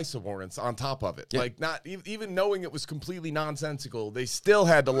falsifying the FISA warrants on top of it. Yeah. Like, not even knowing it was completely nonsensical, they still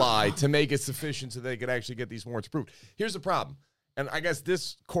had to lie to make it sufficient so they could actually get these warrants approved. Here's the problem. And I guess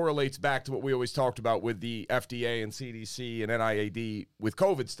this correlates back to what we always talked about with the FDA and CDC and NIAID with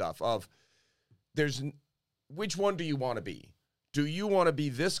COVID stuff of which one do you want to be? Do you want to be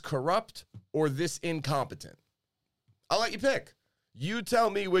this corrupt or this incompetent? I'll let you pick. You tell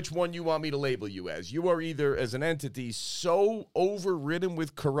me which one you want me to label you as. You are either, as an entity, so overridden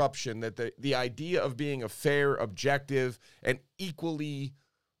with corruption that the idea of being a fair, objective, and equally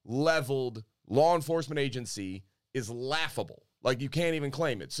leveled law enforcement agency is laughable. Like, you can't even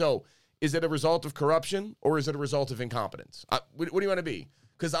claim it. So, is it a result of corruption or is it a result of incompetence? What do you want to be?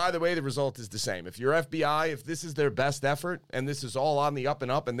 Because either way, the result is the same. If you're FBI, if this is their best effort and this is all on the up and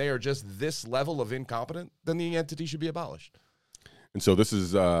up and they are just this level of incompetent, then the entity should be abolished. And so this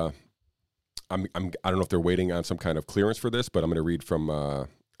is, I don't know if they're waiting on some kind of clearance for this, but I'm going to read from,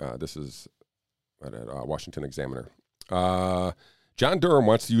 this is Washington Examiner. John Durham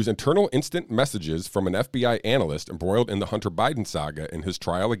wants to use internal instant messages from an FBI analyst embroiled in the Hunter Biden saga in his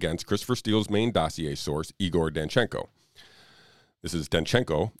trial against Christopher Steele's main dossier source, Igor Danchenko. This is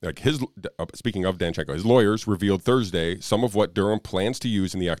Danchenko. Speaking of Danchenko, his lawyers revealed Thursday some of what Durham plans to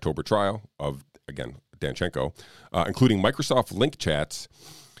use in the October trial of, again, Danchenko, including Microsoft link chats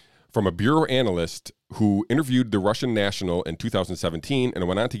from a bureau analyst who interviewed the Russian national in 2017 and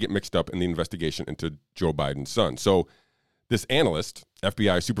went on to get mixed up in the investigation into Joe Biden's son. So this analyst,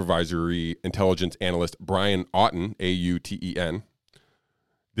 FBI Supervisory Intelligence Analyst Brian Auten, A-U-T-E-N,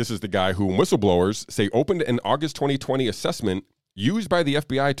 this is the guy who whistleblowers say opened an August 2020 assessment used by the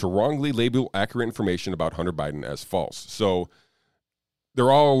FBI to wrongly label accurate information about Hunter Biden as false. So they're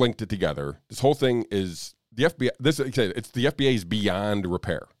all linked together. This whole thing is the FBI. It's the FBI's beyond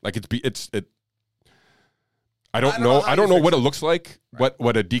repair. Like I don't know what it looks like. Right.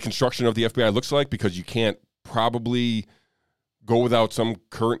 What a deconstruction of the FBI looks like, because you can't probably go without some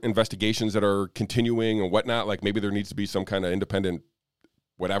current investigations that are continuing and whatnot. Like, maybe there needs to be some kind of independent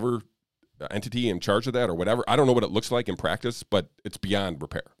whatever entity in charge of that or whatever. I don't know what it looks like in practice, but it's beyond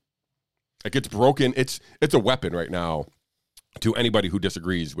repair. Like, it's broken. It's a weapon right now to anybody who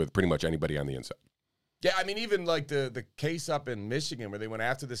disagrees with pretty much anybody on the inside. Yeah, I mean, even like the case up in Michigan where they went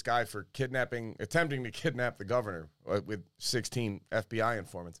after this guy for attempting to kidnap the governor with 16 FBI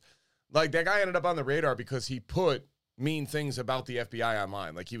informants. Like, that guy ended up on the radar because he put mean things about the FBI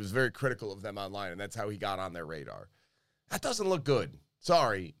online. Like, he was very critical of them online, and that's how he got on their radar. That doesn't look good.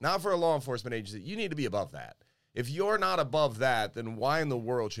 Sorry, not for a law enforcement agency. You need to be above that. If you're not above that, then why in the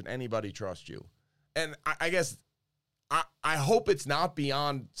world should anybody trust you? And I guess I hope it's not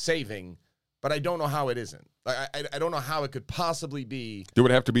beyond saving, but I don't know how it isn't. Like, I don't know how it could possibly be. There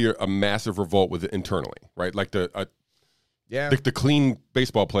would have to be a massive revolt with it internally, right? Like the clean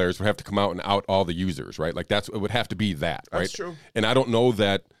baseball players would have to come out and out all the users, right? Like it would have to be that, right? That's true. And I don't know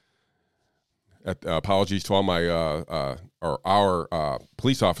that. Apologies to all my our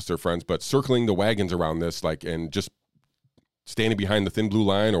police officer friends, but circling the wagons around this, like, and just standing behind the thin blue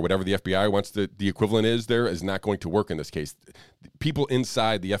line or whatever the FBI wants the equivalent is there is not going to work in this case. People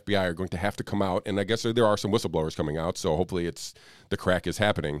inside the FBI are going to have to come out, and I guess there are some whistleblowers coming out, so hopefully the crack is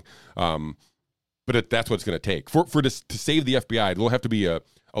happening. But that's what it's going to take. For this to save the FBI, there'll have to be a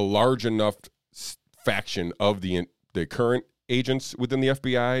large enough faction of the current agents within the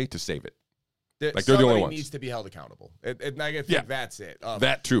FBI to save it. Like they're the only ones. Needs to be held accountable. And I think that's it.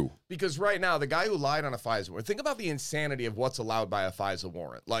 That too. Because right now, the guy who lied on a FISA warrant, think about the insanity of what's allowed by a FISA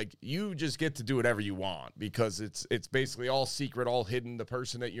warrant. Like, you just get to do whatever you want because it's basically all secret, all hidden. The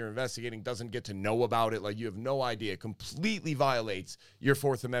person that you're investigating doesn't get to know about it. Like, you have no idea. It completely violates your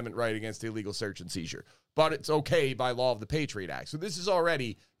Fourth Amendment right against illegal search and seizure. But it's okay by law of the Patriot Act. So this is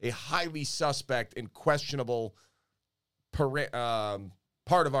already a highly suspect and questionable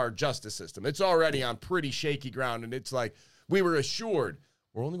part of our justice system. It's already on pretty shaky ground, and it's like we were assured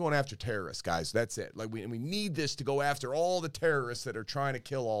we're only going after terrorists, guys. That's it. Like we need this to go after all the terrorists that are trying to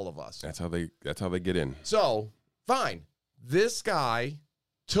kill all of us. That's how they get in. So fine, this guy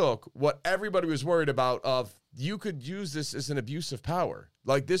took what everybody was worried about. Of you could use this as an abuse of power.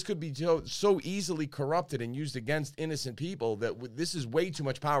 Like this could be so easily corrupted and used against innocent people that this is way too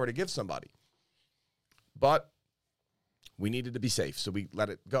much power to give somebody. But we needed to be safe, so we let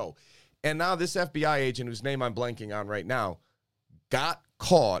it go. And now this FBI agent, whose name I'm blanking on right now, got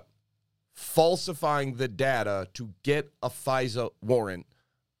caught falsifying the data to get a FISA warrant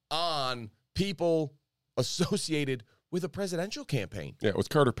on people associated with a presidential campaign. Yeah, it was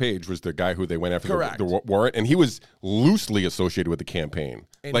Carter Page was the guy who they went after the warrant, and he was loosely associated with the campaign.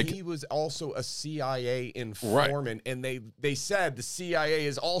 And he was also a CIA informant, right. And they said the CIA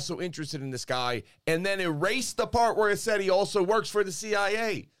is also interested in this guy, and then erased the part where it said he also works for the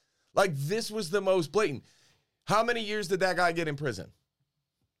CIA. Like, this was the most blatant. How many years did that guy get in prison?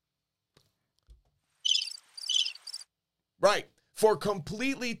 Right. For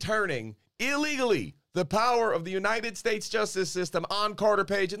completely turning illegally the power of the United States justice system on Carter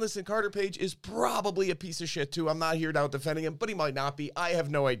Page. And listen, Carter Page is probably a piece of shit too. I'm not here now defending him, but he might not be. I have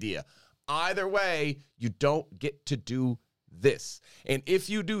no idea. Either way, you don't get to do this. And if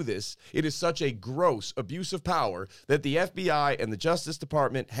you do this, it is such a gross abuse of power that the FBI and the Justice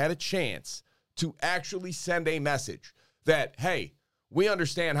Department had a chance to actually send a message that, hey, we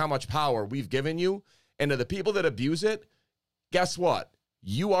understand how much power we've given you, and to the people that abuse it, guess what?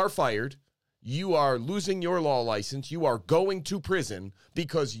 You are fired. You are losing your law license. You are going to prison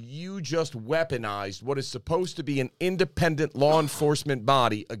because you just weaponized what is supposed to be an independent law enforcement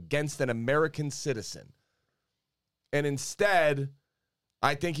body against an American citizen. And instead,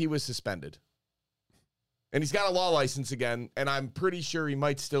 I think he was suspended. And he's got a law license again, and I'm pretty sure he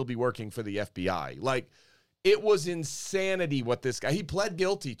might still be working for the FBI. Like, it was insanity what this guy, he pled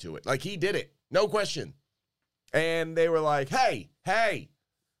guilty to it. Like, he did it. No question. And they were like, hey,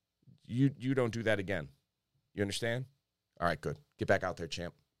 you don't do that again. You understand? All right, good. Get back out there,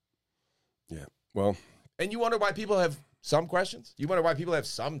 champ. Yeah, well. And you wonder why people have some questions? You wonder why people have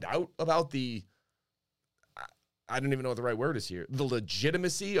some doubt about I don't even know what the right word is here, the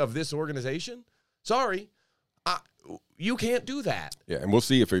legitimacy of this organization? Sorry. You can't do that. Yeah, and we'll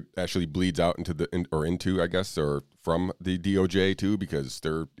see if it actually bleeds out into, I guess, or from the DOJ too, because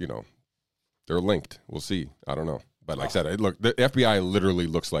they're linked. We'll see. I don't know. But like I said, the FBI literally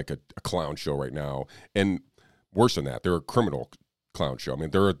looks like a clown show right now, and worse than that, they're a criminal clown show. I mean,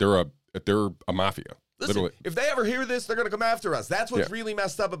 they're a mafia. Listen, literally. If they ever hear this, they're going to come after us. That's what's really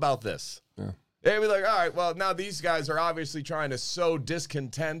messed up about this. Yeah. They'd be like, all right, well, now these guys are obviously trying to sow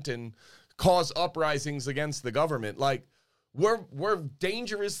discontent and cause uprisings against the government. Like, we're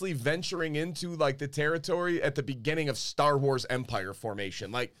dangerously venturing into like the territory at the beginning of Star Wars Empire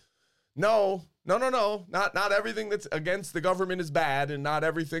formation. Like, no. Not everything that's against the government is bad, and not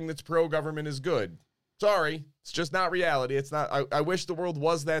everything that's pro-government is good. Sorry, it's just not reality. It's not. I wish the world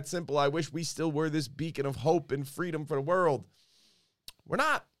was that simple. I wish we still were this beacon of hope and freedom for the world. We're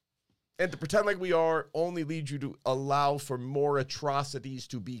not. And to pretend like we are only leads you to allow for more atrocities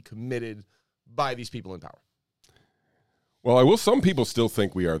to be committed by these people in power. Well, some people still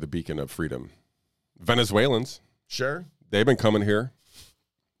think we are the beacon of freedom. Venezuelans. Sure. They've been coming here.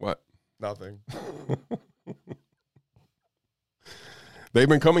 What? Nothing. they've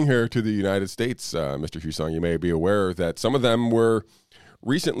been coming here to the United States, Mr. Husong. You may be aware that some of them were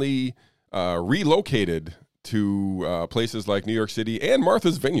recently relocated to places like New York City and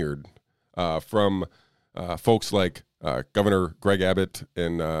Martha's Vineyard from folks like Governor Greg Abbott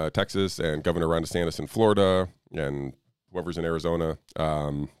in Texas and Governor Ron DeSantis in Florida and whoever's in Arizona.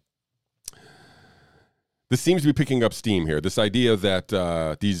 This seems to be picking up steam here. This idea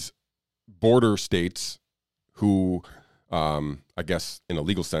that these border states who, I guess in a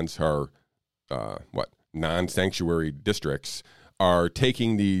legal sense, are non-sanctuary districts, are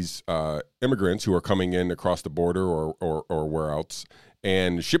taking these immigrants who are coming in across the border or where else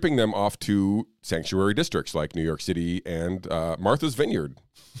and shipping them off to sanctuary districts like New York City and Martha's Vineyard.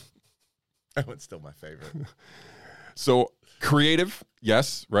 That one's still my favorite. So creative,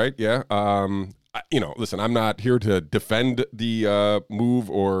 yes, right, yeah. Listen, I'm not here to defend the move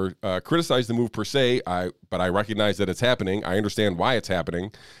or criticize the move per se, but I recognize that it's happening. I understand why it's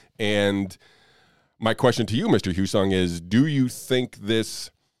happening. And my question to you, Mr. Husong, is do you think this,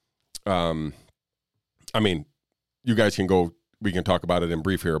 you guys can go, we can talk about it in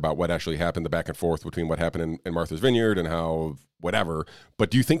brief here about what actually happened, the back and forth between what happened in Martha's Vineyard and how whatever, but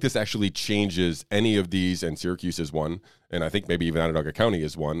do you think this actually changes any of these, and Syracuse is one, and I think maybe even Onondaga County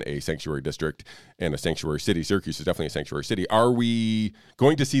is one, a sanctuary district and a sanctuary city. Syracuse is definitely a sanctuary city. Are we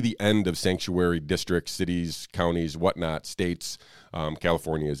going to see the end of sanctuary districts, cities, counties, whatnot, states?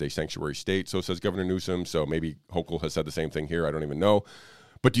 California is a sanctuary state, so says Governor Newsom, so maybe Hochul has said the same thing here, I don't even know.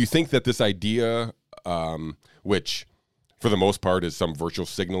 But do you think that this idea, which for the most part is some virtual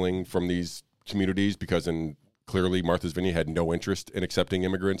signaling from these communities, because clearly Martha's Vineyard had no interest in accepting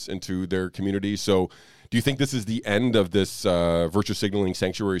immigrants into their community. So do you think this is the end of this virtue signaling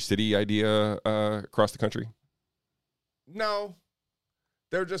sanctuary city idea across the country? No.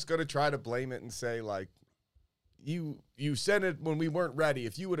 They're just going to try to blame it and say, like, you sent it when we weren't ready.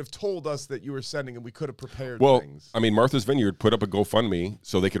 If you would have told us that you were sending it, we could have prepared things. Martha's Vineyard put up a GoFundMe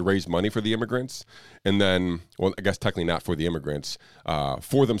so they could raise money for the immigrants. And then, well, I guess technically not for the immigrants,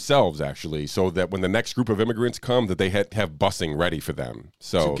 for themselves, actually, so that when the next group of immigrants come, that they have busing ready for them.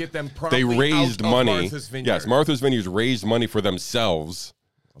 So to get them promptly they raised out money. Of Martha's Vineyard. Yes, Martha's Vineyard raised money for themselves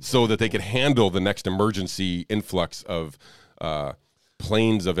so that they could handle the next emergency influx of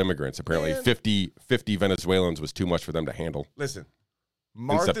planes of immigrants. Apparently 50 Venezuelans was too much for them to handle. Listen,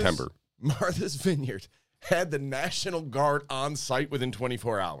 in September. Martha's Vineyard had the National Guard on site within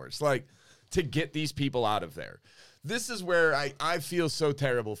 24 hours, like, to get these people out of there. This is where I feel so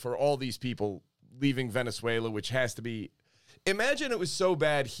terrible for all these people leaving Venezuela, which has to be, imagine it was so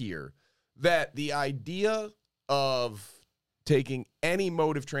bad here that the idea of taking any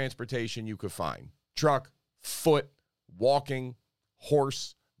mode of transportation you could find, truck, foot, walking,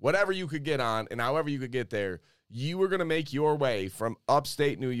 horse, whatever you could get on and however you could get there, you were going to make your way from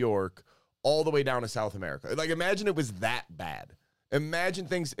upstate New York all the way down to South America. Like, imagine it was that bad. Imagine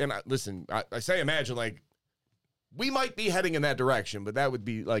things, and I say imagine, like, we might be heading in that direction, but that would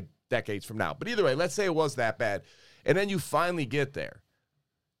be like decades from now. But either way, let's say it was that bad. And then you finally get there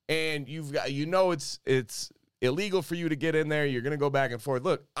and it's illegal for you to get in there. You're going to go back and forth.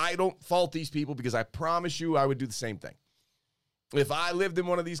 Look, I don't fault these people because I promise you I would do the same thing. If I lived in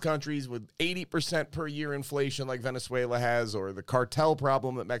one of these countries with 80% per year inflation like Venezuela has, or the cartel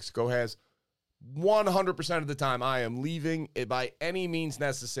problem that Mexico has, 100% of the time I am leaving it by any means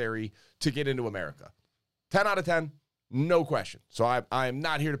necessary to get into America. 10 out of 10, no question. So I am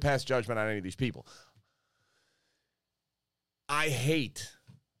not here to pass judgment on any of these people. I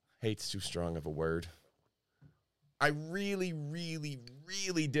hate's too strong of a word. I really, really,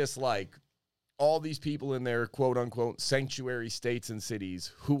 really dislike all these people in their quote-unquote sanctuary states and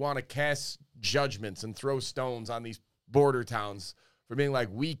cities who want to cast judgments and throw stones on these border towns for being like,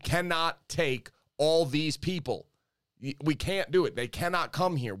 we cannot take all these people. We can't do it. They cannot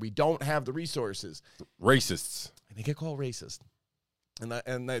come here. We don't have the resources. Racists. And they get called racist.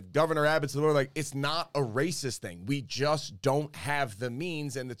 And the Governor Abbott's like, it's not a racist thing. We just don't have the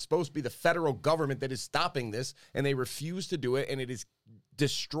means, and it's supposed to be the federal government that is stopping this, and they refuse to do it, and it is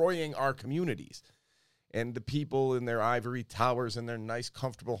destroying our communities. And the people in their ivory towers and their nice,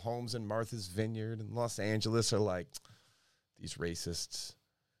 comfortable homes in Martha's Vineyard and Los Angeles are like, these racists,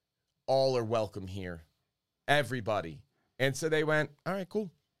 all are welcome here. Everybody. And so they went, all right, cool.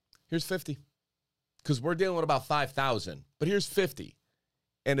 Here's 50. Because we're dealing with about 5,000. But here's 50.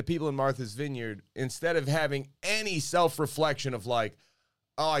 And the people in Martha's Vineyard, instead of having any self-reflection of like,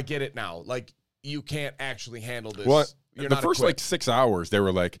 oh, I get it now. Like, you can't actually handle this. What? You're the not first equipped. 6 hours, they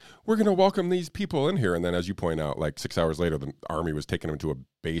were like, we're going to welcome these people in here. And then, as you point out, 6 hours later, the Army was taking them to a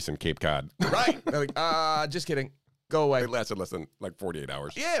base in Cape Cod. Right. They're like, just kidding. go away. It lasted less than like 48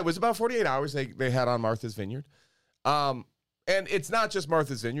 hours. Yeah, it was about 48 hours they had on Martha's Vineyard. And it's not just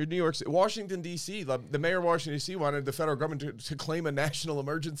Martha's Vineyard. New York City, Washington, D.C., the mayor of Washington, D.C. wanted the federal government to claim a national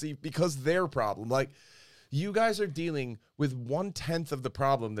emergency because their problem. Like, you guys are dealing with 1/10 of the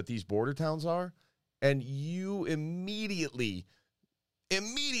problem that these border towns are, and you immediately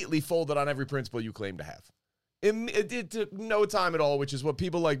folded on every principle you claim to have. It took no time at all, which is what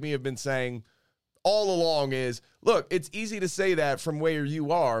people like me have been saying all along is, look, it's easy to say that from where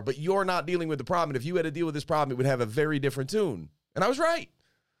you are, but you're not dealing with the problem. And if you had to deal with this problem, it would have a very different tune. And I was right.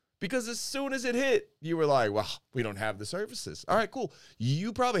 Because as soon as it hit, you were like, well, we don't have the services. All right, cool.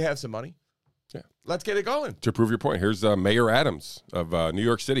 You probably have some money. Yeah. Let's get it going. To prove your point, here's Mayor Adams of New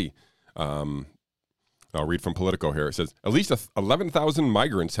York City. I'll read from Politico here. It says, at least 11,000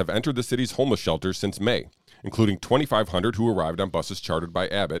 migrants have entered the city's homeless shelters since May, including 2,500 who arrived on buses chartered by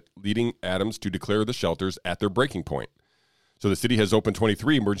Abbott, leading Adams to declare the shelters at their breaking point. So the city has opened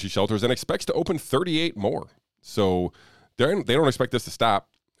 23 emergency shelters and expects to open 38 more. So they don't expect this to stop.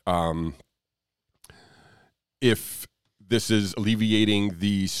 If this is alleviating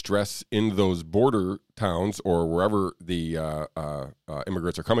the stress in those border towns or wherever the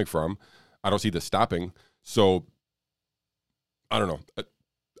immigrants are coming from, I don't see this stopping. So I don't know.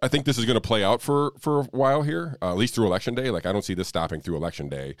 I think this is going to play out for a while here, at least through Election Day. Like, I don't see this stopping through Election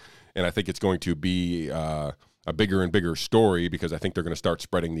Day. And I think it's going to be a bigger and bigger story because I think they're going to start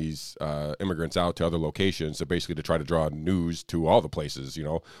spreading these immigrants out to other locations. So basically to try to draw news to all the places, you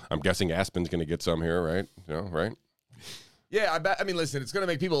know. I'm guessing Aspen's going to get some here, right? You know, right? Yeah, I mean, listen, it's going to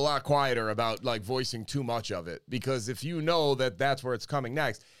make people a lot quieter about, like, voicing too much of it. Because if you know that that's where it's coming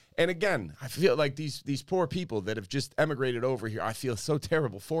next. And again, I feel like these poor people that have just emigrated over here, I feel so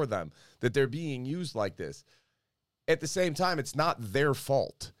terrible for them that they're being used like this. At the same time, it's not their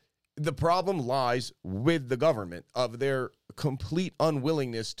fault. The problem lies with the government of their complete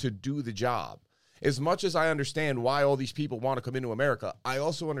unwillingness to do the job. As much as I understand why all these people want to come into America, I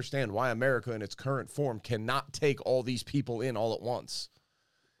also understand why America in its current form cannot take all these people in all at once.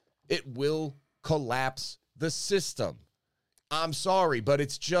 It will collapse the system. I'm sorry, but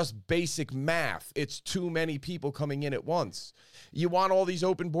it's just basic math. It's too many people coming in at once. You want all these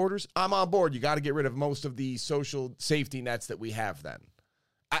open borders? I'm on board. You got to get rid of most of the social safety nets that we have then.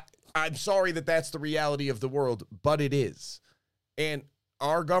 I'm sorry that that's the reality of the world, but it is. And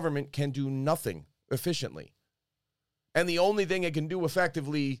our government can do nothing efficiently. And the only thing it can do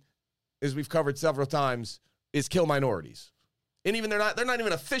effectively, as we've covered several times, is kill minorities. And even they're not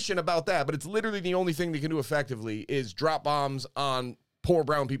even efficient about that, but it's literally the only thing they can do effectively is drop bombs on poor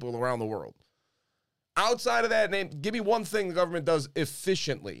brown people around the world. Outside of that, give me one thing the government does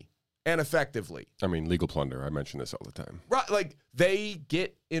efficiently and effectively. I mean, legal plunder. I mention this all the time. Right, like, they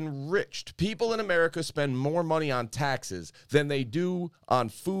get enriched. People in America spend more money on taxes than they do on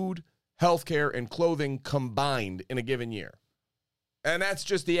food, healthcare, and clothing combined in a given year. And that's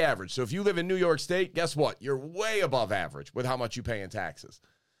just the average. So if you live in New York State, guess what? You're way above average with how much you pay in taxes.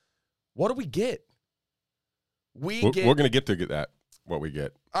 What do we get? We're going to get to that, what we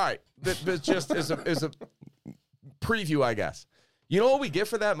get. All right. But just as a preview, I guess. You know what we get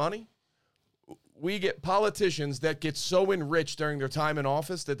for that money? We get politicians that get so enriched during their time in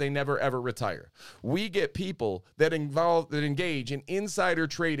office that they never, ever retire. We get people that engage in insider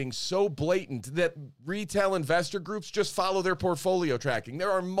trading so blatant that retail investor groups just follow their portfolio tracking. There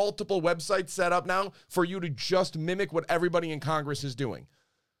are multiple websites set up now for you to just mimic what everybody in Congress is doing.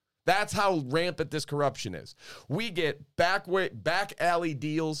 That's how rampant this corruption is. We get back alley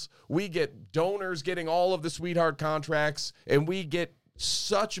deals. We get donors getting all of the sweetheart contracts, and we get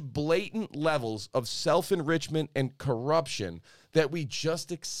such blatant levels of self-enrichment and corruption that we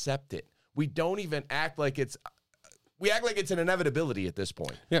just accept it. We don't even act like we act like it's an inevitability at this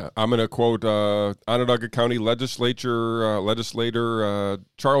point. Yeah, I'm going to quote Onondaga County legislator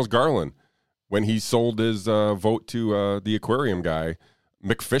Charles Garland when he sold his vote to the aquarium guy,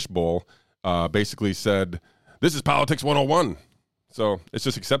 Mick Fishbowl, basically said, "This is politics 101." So it's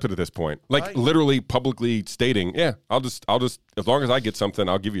just accepted at this point. Like, right. Literally publicly stating, yeah, I'll just, as long as I get something,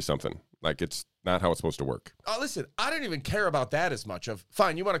 I'll give you something. Like, it's not how it's supposed to work. Oh, listen, I don't even care about that as much of,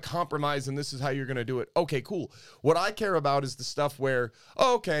 fine, you want to compromise and this is how you're going to do it. Okay, cool. What I care about is the stuff where,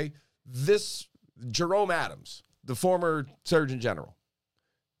 this Jerome Adams, the former Surgeon General,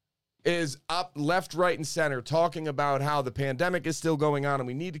 is up left, right, and center talking about how the pandemic is still going on and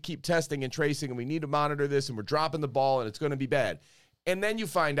we need to keep testing and tracing and we need to monitor this and we're dropping the ball and it's going to be bad. And then you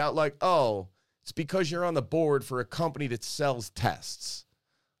find out, like, oh, it's because you're on the board for a company that sells tests.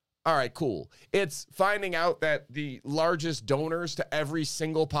 All right, cool. It's finding out that the largest donors to every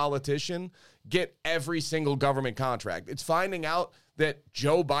single politician get every single government contract. It's finding out that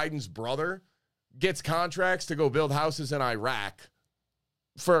Joe Biden's brother gets contracts to go build houses in Iraq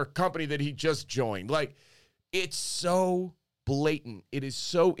for a company that he just joined. Like, it's so blatant. It is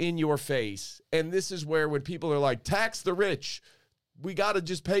so in your face. And this is where when people are like, tax the rich, we got to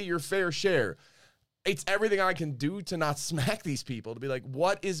just pay your fair share. It's everything I can do to not smack these people, to be like,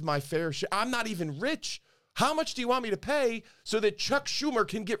 what is my fair share? I'm not even rich. How much do you want me to pay so that Chuck Schumer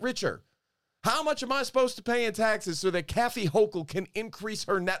can get richer? How much am I supposed to pay in taxes so that Kathy Hochul can increase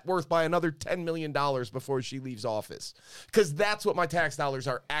her net worth by another $10 million before she leaves office? Because that's what my tax dollars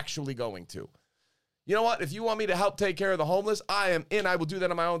are actually going to. You know what? If you want me to help take care of the homeless, I am in. I will do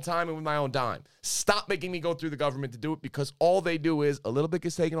that on my own time and with my own dime. Stop making me go through the government to do it, because all they do is a little bit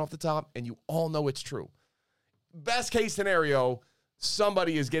gets taken off the top, and you all know it's true. Best case scenario,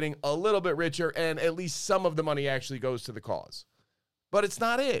 somebody is getting a little bit richer, and at least some of the money actually goes to the cause. But it's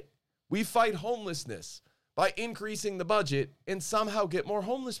not it. We fight homelessness by increasing the budget and somehow get more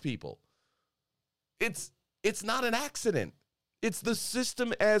homeless people. It's not an accident. It's the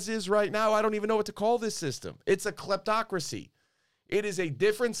system as is right now. I don't even know what to call this system. It's a kleptocracy. It is a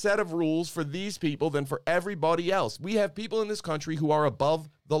different set of rules for these people than for everybody else. We have people in this country who are above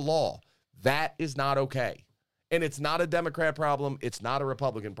the law. That is not okay. And it's not a Democrat problem. It's not a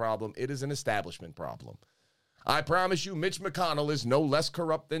Republican problem. It is an establishment problem. I promise you, Mitch McConnell is no less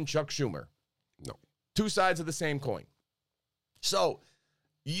corrupt than Chuck Schumer. No. Two sides of the same coin. So,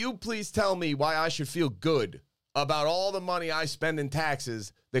 you please tell me why I should feel good about all the money I spend in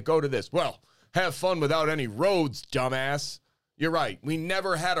taxes that go to this. Well, have fun without any roads, dumbass. You're right. We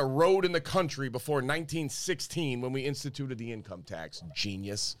never had a road in the country before 1916 when we instituted the income tax.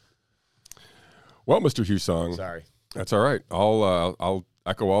 Genius. Well, Mr. Husong. Sorry. That's all right. I'll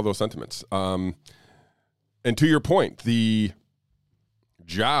echo all those sentiments. And to your point, the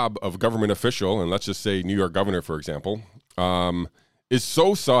job of government official, and let's just say New York governor, for example, is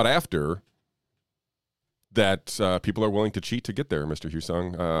so sought after that people are willing to cheat to get there, Mr.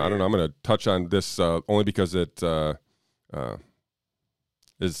 Husong. I don't know. I'm going to touch on this only because it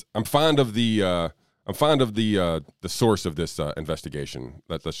is. I'm fond of the source of this investigation.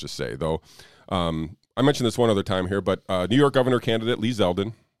 Let's just say, though. I mentioned this one other time here, but New York governor candidate Lee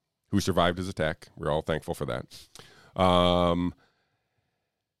Zeldin, who survived his attack, we're all thankful for that,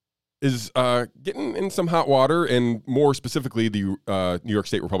 is getting in some hot water, and more specifically, the New York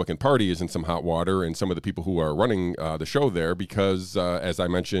State Republican Party is in some hot water, and some of the people who are running the show there, because, as I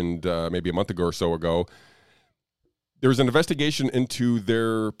mentioned maybe a month ago or so ago, there was an investigation into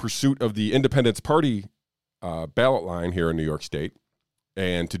their pursuit of the Independence Party ballot line here in New York State.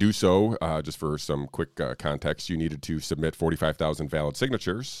 And to do so, just for some quick context, you needed to submit 45,000 valid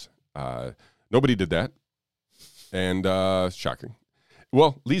signatures. Nobody did that, and shocking.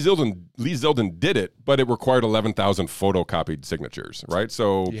 Well, Lee Zeldin did it, but it required 11,000 photocopied signatures, right?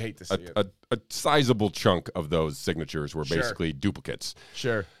 So you hate to see it. A sizable chunk of those signatures were basically duplicates.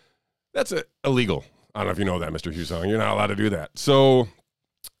 Sure. That's illegal. I don't know if you know that, Mr. Husong. You're not allowed to do that. So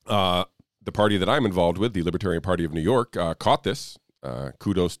the party that I'm involved with, the Libertarian Party of New York, caught this.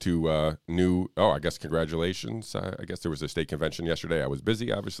 Kudos to I guess congratulations. I guess there was a state convention yesterday. I was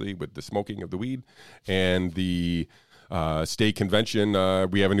busy, obviously, with the smoking of the weed. And the state convention,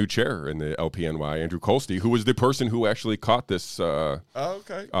 we have a new chair in the LPNY, Andrew Kolstey, who was the person who actually caught this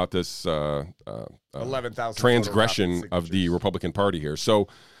 11,000 transgression of the Republican Party here. So,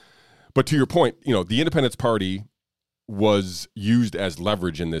 but to your point, the Independence Party was used as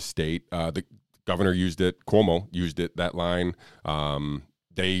leverage in this state. The governor used it. Cuomo used it, that line.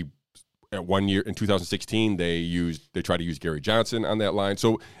 They, at 1 year, in 2016, they tried to use Gary Johnson on that line.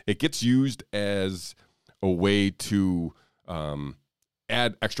 So it gets used as a way to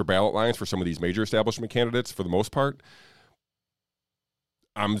add extra ballot lines for some of these major establishment candidates for the most part.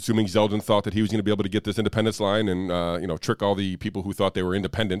 I'm assuming Zeldin thought that he was going to be able to get this independence line and, trick all the people who thought they were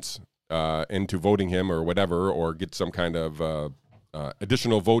independents into voting him or whatever, or get some kind of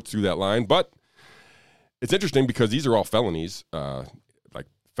additional votes through that line. But it's interesting because these are all felonies, like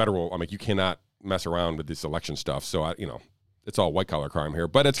federal. I mean, you cannot mess around with this election stuff. So, it's all white collar crime here.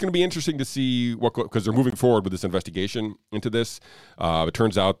 But it's going to be interesting to see because they're moving forward with this investigation into this. It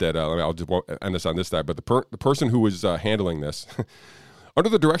turns out that I'll just end this on this side. But the person who was handling this, under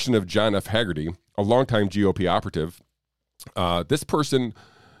the direction of John F. Haggerty, a longtime GOP operative, this person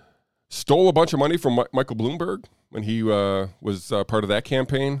stole a bunch of money from Michael Bloomberg when he was part of that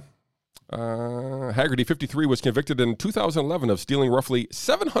campaign. Haggerty, 53, was convicted in 2011 of stealing roughly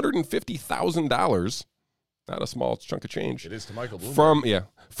 $750,000. not a small chunk of change. It is to Michael Bloomberg.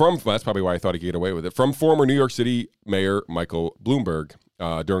 Well, that's probably why I thought he could get away with it. From former New York City Mayor Michael Bloomberg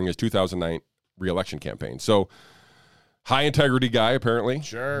during his 2009 re-election campaign. So, high integrity guy, apparently.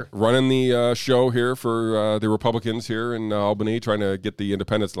 Sure. Running the show here for the Republicans here in Albany, trying to get the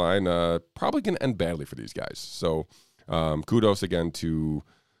independence line. Probably going to end badly for these guys. So, kudos again to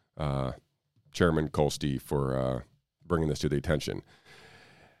Chairman Kolstey for bringing this to the attention.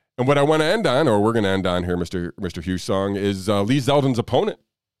 And what I want to end on, or we're going to end on here, Mr. Hughesong, is Lee Zeldin's opponent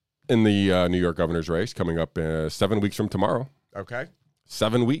in the New York governor's race coming up 7 weeks from tomorrow. Okay.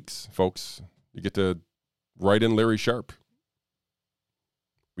 7 weeks, folks. You get to write in Larry Sharpe.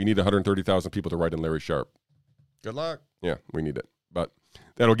 We need 130,000 people to write in Larry Sharpe. Good luck. Yeah, we need it. But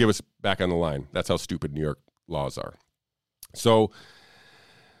that'll give us back on the line. That's how stupid New York laws are. So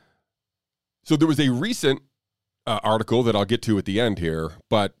there was a recent article that I'll get to at the end here,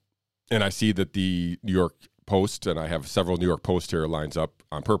 and I see that the New York Post, and I have several New York Post here lines up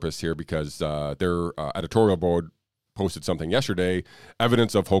on purpose here because their editorial board posted something yesterday,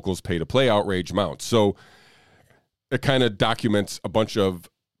 evidence of Hochul's pay-to-play outrage mounts. So it kind of documents a bunch of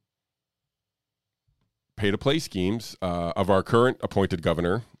pay-to-play schemes of our current appointed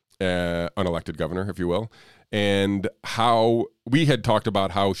governor, unelected governor, if you will, and how we had talked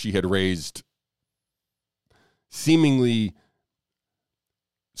about how she had raised seemingly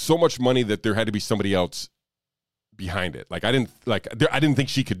so much money that there had to be somebody else behind it. I didn't think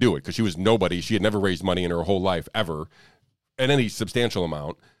she could do it because she was nobody. She had never raised money in her whole life ever, at any substantial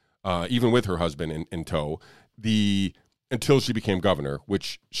amount, even with her husband in tow. Until she became governor,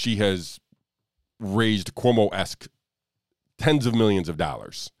 which she has raised Cuomo-esque tens of millions of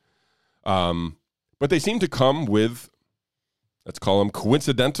dollars. But they seem to come with, let's call them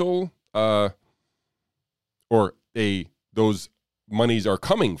coincidental, those monies are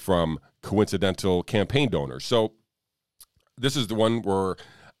coming from coincidental campaign donors. So this is the one where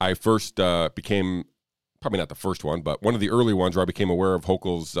I first became, probably not the first one, but one of the early ones where I became aware of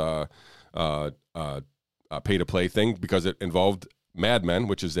Hochul's pay-to-play thing because it involved Mad Men,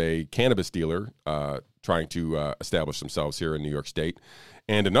 which is a cannabis dealer trying to establish themselves here in New York State,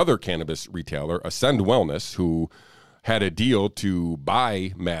 and another cannabis retailer, Ascend Wellness, who had a deal to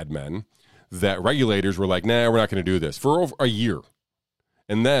buy Mad Men that regulators were like, nah, we're not going to do this for over a year.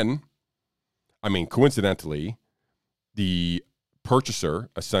 And then, coincidentally, the purchaser,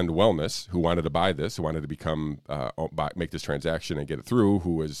 Ascend Wellness, who wanted to buy this, who wanted to make this transaction and get it through,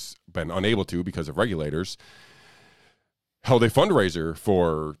 who has been unable to because of regulators, held a fundraiser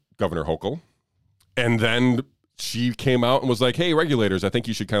for Governor Hochul. And then she came out and was like, hey, regulators, I think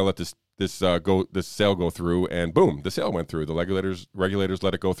you should kind of let this sale go through. And boom, the sale went through. The regulators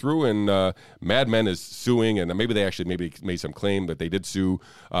let it go through, and Mad Men is suing, and maybe they actually made some claim that they did sue.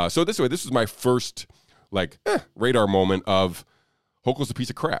 So this was my first radar moment of Hochul's a piece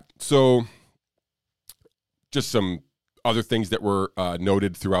of crap. So just some other things that were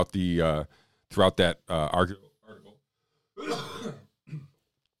noted throughout that article.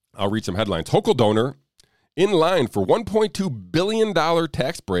 I'll read some headlines. Hochul donor in line for $1.2 billion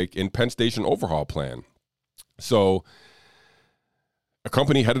tax break in Penn Station overhaul plan. So a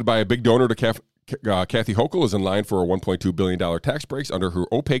company headed by a big donor to Kathy Hochul is in line for a $1.2 billion tax breaks under her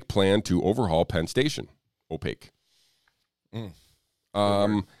opaque plan to overhaul Penn Station. Opaque.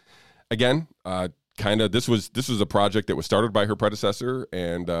 Again, this was a project that was started by her predecessor,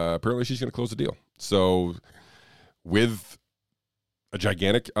 and apparently she's going to close the deal. So with a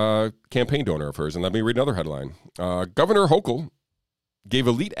gigantic campaign donor of hers. And let me read another headline. Governor Hochul gave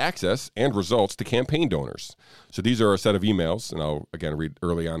elite access and results to campaign donors. So these are a set of emails, and I'll, again, read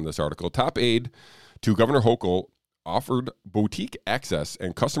early on this article. Top aide to Governor Hochul offered boutique access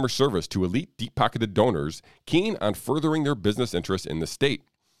and customer service to elite deep-pocketed donors keen on furthering their business interests in the state.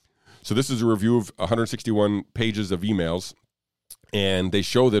 So this is a review of 161 pages of emails, and they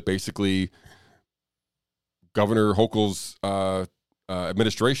show that basically Governor Hochul's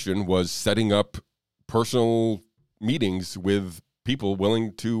administration was setting up personal meetings with people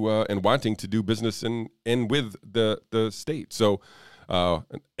willing to and wanting to do business in with the state. So,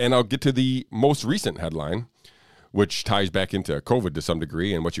 and I'll get to the most recent headline, which ties back into COVID to some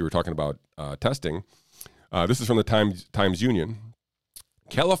degree and what you were talking about testing. This is from the Times Union.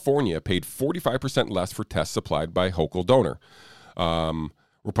 California paid 45% less for tests supplied by Hochul donor.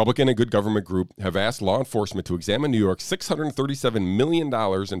 Republican and Good Government Group have asked law enforcement to examine New York's $637 million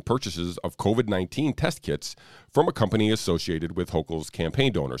in purchases of COVID-19 test kits from a company associated with Hochul's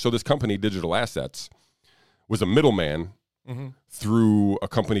campaign donor. So this company, Digital Assets, was a middleman through a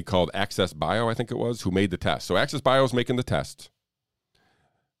company called Access Bio, I think it was, who made the test. So Access Bio is making the test.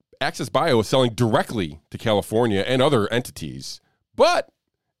 Access Bio is selling directly to California and other entities. But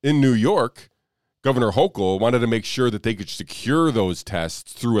in New York, Governor Hochul wanted to make sure that they could secure those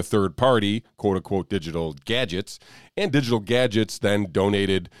tests through a third party, quote unquote, Digital Gadgets. And Digital Gadgets then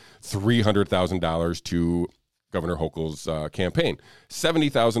donated $300,000 to Governor Hochul's campaign,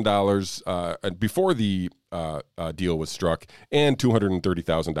 $70,000 before the deal was struck, and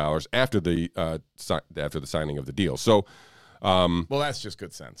 $230,000 after the signing of the deal. So, well, that's just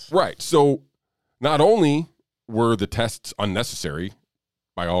good sense, right? So, not only were the tests unnecessary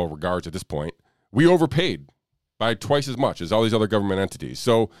by all regards at this point, we overpaid by twice as much as all these other government entities.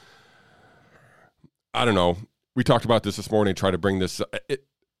 So, I don't know. We talked about this morning. Try to bring this.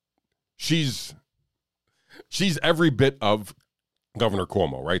 She's every bit of Governor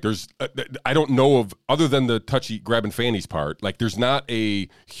Cuomo, right? There's, I don't know of, other than the touchy grabbing fannies part, like there's not a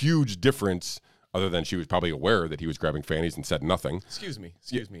huge difference other than she was probably aware that he was grabbing fannies and said nothing. Excuse me.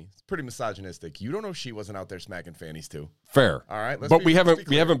 It's pretty misogynistic. You don't know she wasn't out there smacking fannies too. Fair. All right. But we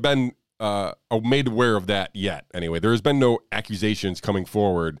haven't been made aware of that yet. Anyway, there has been no accusations coming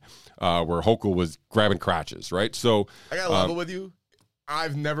forward where Hochul was grabbing crotches, right? So I got to level with you.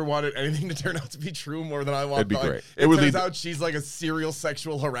 I've never wanted anything to turn out to be true more than I want. It'd be great. It turns out she's like a serial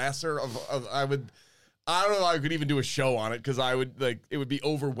sexual harasser I don't know if I could even do a show on it because it would be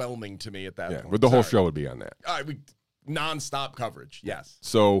overwhelming to me at that point. But the whole show would be on that. Non-stop coverage, yes.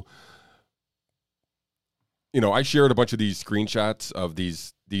 So, I shared a bunch of these screenshots of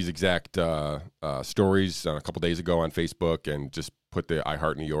these exact stories a couple days ago on Facebook and just put the I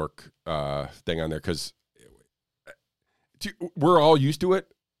Heart New York thing on there because we're all used to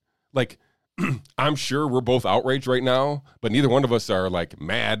it. Like, I'm sure we're both outraged right now, but neither one of us are like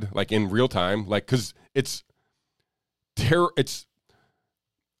mad, like in real time, like, cause it's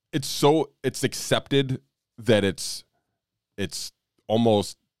accepted that it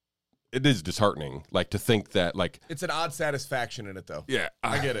is disheartening. Like to think that like, it's an odd satisfaction in it though. Yeah.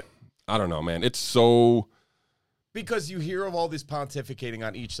 I get it. I don't know, man. It's so, because you hear of all this pontificating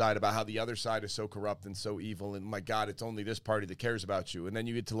on each side about how the other side is so corrupt and so evil, and my God, it's only this party that cares about you. And then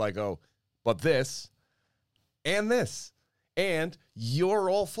you get to like, oh, but this, and you're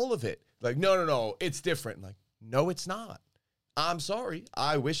all full of it. Like, no, it's different. Like, no, it's not. I'm sorry.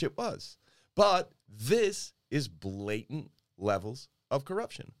 I wish it was. But this is blatant levels of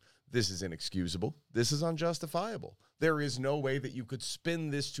corruption. This is inexcusable. This is unjustifiable. There is no way that you could spin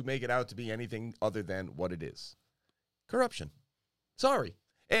this to make it out to be anything other than what it is. Corruption. Sorry.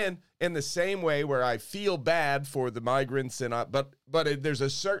 And in the same way where I feel bad for the migrants, but there's a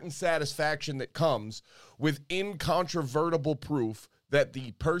certain satisfaction that comes with incontrovertible proof that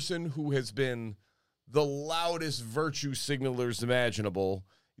the person who has been the loudest virtue signalers imaginable,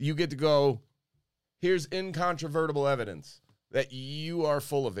 you get to go, here's incontrovertible evidence that you are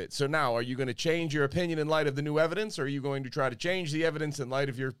full of it. So now, are you going to change your opinion in light of the new evidence, or are you going to try to change the evidence in light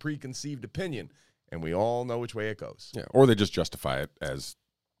of your preconceived opinion? And we all know which way it goes. Yeah, or they just justify it as,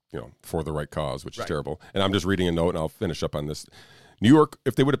 for the right cause, which is terrible. And I'm just reading a note, and I'll finish up on this. New York,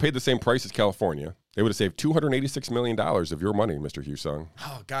 if they would have paid the same price as California, they would have saved $286 million of your money, Mr. Husong.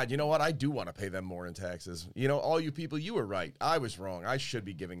 Oh, God, you know what? I do want to pay them more in taxes. All you people, you were right. I was wrong. I should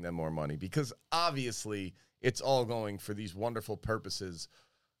be giving them more money because obviously it's all going for these wonderful purposes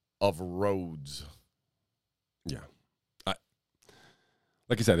of roads. Yeah.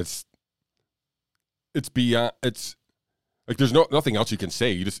 Like I said, it's beyond, it's like there's nothing else you can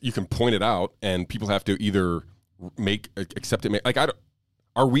say. You can point it out, and people have to either accept it. Like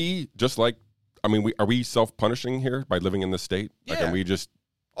are we just like? I mean, are we self-punishing here by living in this state? Yeah. Like, are we just?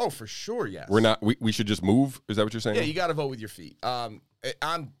 Oh, for sure, yes. We're not. We should just move. Is that what you're saying? Yeah, you got to vote with your feet.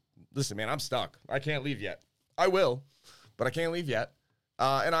 Listen, man, I'm stuck. I can't leave yet. I will, but I can't leave yet,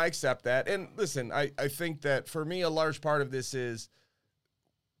 and I accept that. And listen, I think that for me, a large part of this is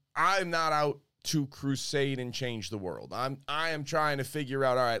I'm not out to crusade and change the world. I am trying to figure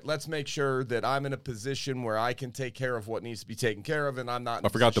out, all right, let's make sure that I'm in a position where I can take care of what needs to be taken care of, and I'm not in I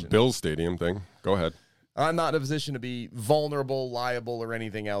forgot the Bills Stadium thing. Go ahead. I'm not in a position to be vulnerable, liable, or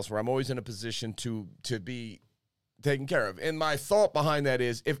anything else, where I'm always in a position to be taken care of. And my thought behind that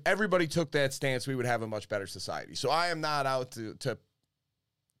is, if everybody took that stance, we would have a much better society. So I am not out to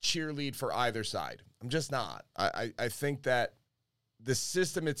cheerlead for either side. I'm just not. I think that the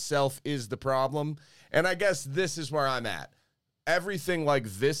system itself is the problem. And I guess this is where I'm at. Everything like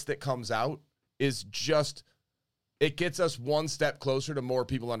this that comes out is just, it gets us one step closer to more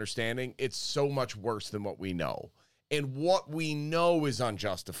people understanding it's so much worse than what we know. And what we know is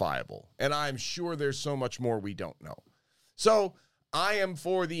unjustifiable. And I'm sure there's so much more we don't know. So I am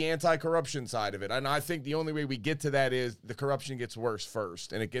for the anti-corruption side of it. And I think the only way we get to that is the corruption gets worse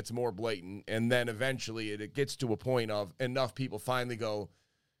first and it gets more blatant. And then eventually it gets to a point of enough people finally go,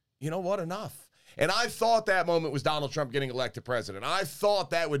 you know what, enough. And I thought that moment was Donald Trump getting elected president. I thought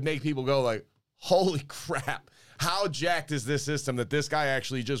that would make people go like, holy crap, how jacked is this system that this guy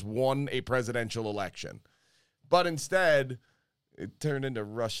actually just won a presidential election? But instead, it turned into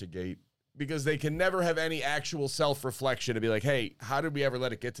Russiagate. Because they can never have any actual self-reflection to be like, hey, how did we ever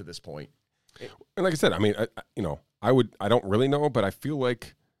let it get to this point? And like I said, I mean, I don't really know, but I feel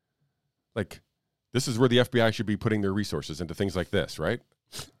like this is where the FBI should be putting their resources into things like this, right?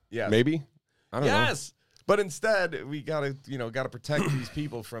 Yes. Maybe? I don't know. Yes. But instead, we gotta protect these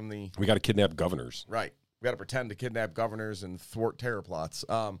people from the We gotta kidnap governors. right. We gotta pretend to kidnap governors and thwart terror plots.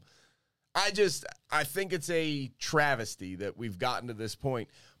 I think it's a travesty that we've gotten to this point.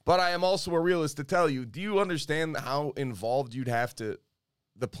 But I am also a realist to tell you, do you understand how involved the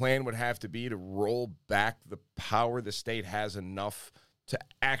plan would have to be to roll back the power the state has enough to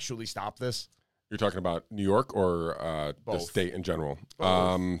actually stop this? You're talking about New York or the Both. state in general?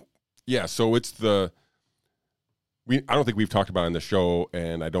 Both. Yeah, so it's I don't think we've talked about it on the show,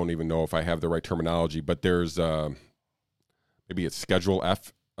 and I don't even know if I have the right terminology, but there's maybe it's Schedule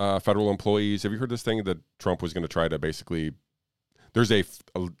F federal employees. Have you heard this thing that Trump was going to try to basically... There's a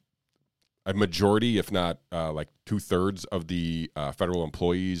majority, if not like 2/3 of the federal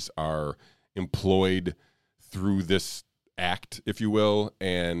employees are employed through this act, if you will,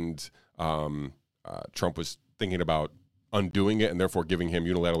 and Trump was thinking about undoing it and therefore giving him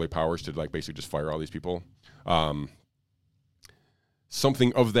unilaterally powers to like basically just fire all these people.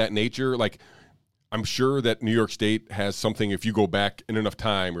 Something of that nature. Like, I'm sure that New York State has something. If you go back in enough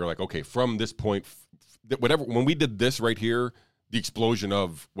time, you're like, okay, from this point, whatever. When we did this right here, the explosion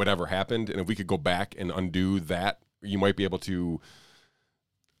of whatever happened, and if we could go back and undo that, you might be able to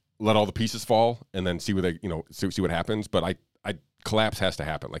let all the pieces fall and then see what see what happens. But collapse has to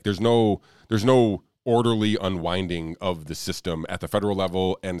happen. Like there's no orderly unwinding of the system at the federal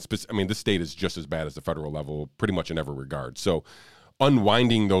level, and this state is just as bad as the federal level, pretty much in every regard. So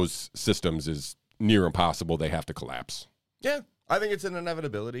unwinding those systems is near impossible. They have to collapse. Yeah, I think it's an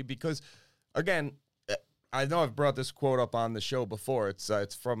inevitability because, again, I know I've brought this quote up on the show before.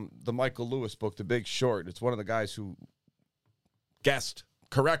 It's from the Michael Lewis book, The Big Short. It's one of the guys who guessed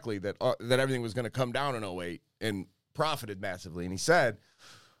correctly that everything was going to come down in 2008 and profited massively. And he said,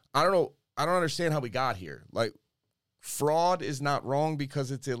 I don't understand how we got here. Like, fraud is not wrong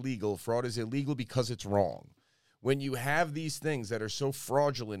because it's illegal. Fraud is illegal because it's wrong. When you have these things that are so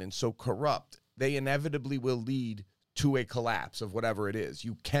fraudulent and so corrupt, they inevitably will lead to a collapse of whatever it is.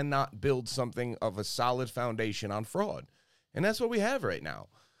 You cannot build something of a solid foundation on fraud. And that's what we have right now.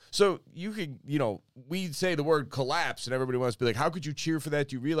 So you could, we say the word collapse and everybody wants to be like, how could you cheer for that?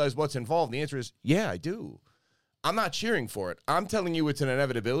 Do you realize what's involved? And the answer is, yeah, I do. I'm not cheering for it. I'm telling you it's an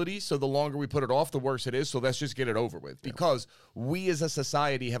inevitability, so the longer we put it off, the worse it is, so let's just get it over with. Because we as a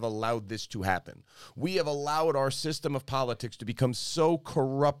society have allowed this to happen. We have allowed our system of politics to become so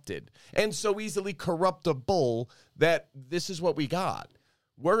corrupted and so easily corruptible that this is what we got.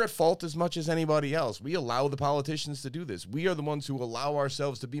 We're at fault as much as anybody else. We allow the politicians to do this. We are the ones who allow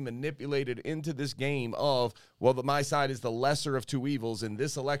ourselves to be manipulated into this game of, well, my side is the lesser of two evils, and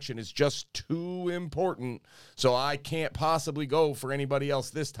this election is just too important, so I can't possibly go for anybody else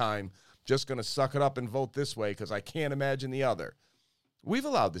this time. Just going to suck it up and vote this way because I can't imagine the other. We've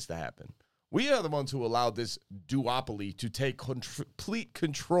allowed this to happen. We are the ones who allowed this duopoly to take complete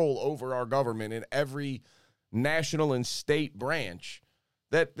control over our government in every national and state branch.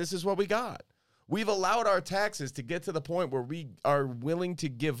 That this is what we got. We've allowed our taxes to get to the point where we are willing to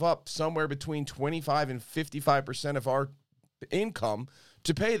give up somewhere between 25 and 55% of our income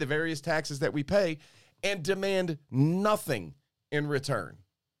to pay the various taxes that we pay and demand nothing in return.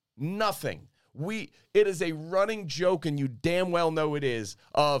 Nothing. It is a running joke, and you damn well know it is,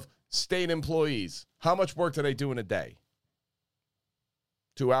 of state employees. How much work do they do in a day?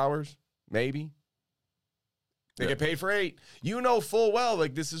 2 hours? Maybe. They get paid for 8. You know full well,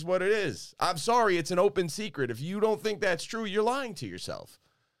 like, this is what it is. I'm sorry, it's an open secret. If you don't think that's true, you're lying to yourself.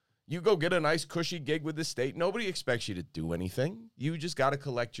 You go get a nice, cushy gig with the state. Nobody expects you to do anything. You just got to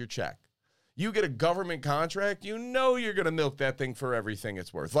collect your check. You get a government contract, you know you're going to milk that thing for everything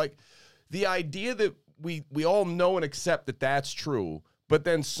it's worth. Like, the idea that we all know and accept that that's true, but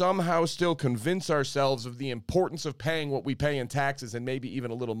then somehow still convince ourselves of the importance of paying what we pay in taxes and maybe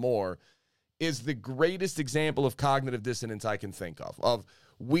even a little more is the greatest example of cognitive dissonance I can think of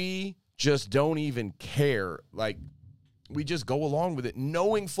we just don't even care. Like, we just go along with it,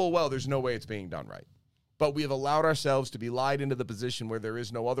 knowing full well there's no way it's being done right. but we have allowed ourselves to be lied into the position where there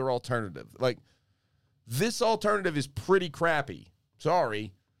is no other alternative. Like, this alternative is pretty crappy.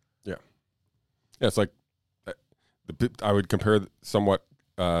 Sorry. Yeah. Yeah, it's like I would compare somewhat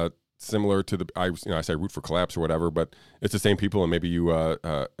similar to I say root for collapse or whatever, but it's the same people, and maybe you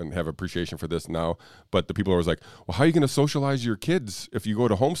and have appreciation for this now. But the people are always like, well, how are you going to socialize your kids if you go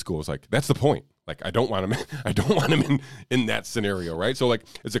to homeschool? It's like, that's the point. Like, I don't want them. I don't want them in that scenario, right? So like,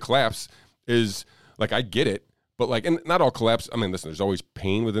 it's a collapse is like, I get it, but like, and not all collapse. I mean, listen, there's always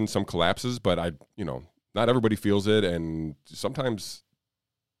pain within some collapses, but not everybody feels it, and sometimes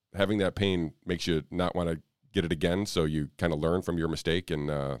having that pain makes you not want to get it again. So you kind of learn from your mistake and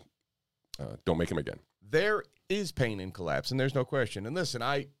don't make them again. There is pain in collapse, and there's no question. And listen,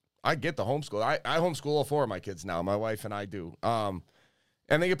 I get the homeschool. I homeschool all 4 of my kids now. My wife and I do.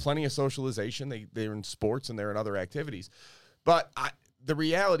 And they get plenty of socialization. They're in sports and they're in other activities. But the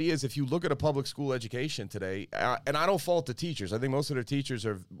reality is, if you look at a public school education today, and I don't fault the teachers. I think most of their teachers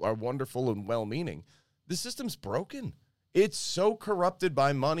are wonderful and well-meaning. The system's broken. It's so corrupted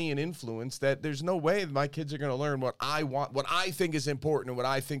by money and influence that there's no way that my kids are going to learn what I want, what I think is important, and what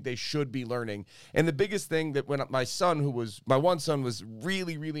I think they should be learning. And the biggest thing that when my one son was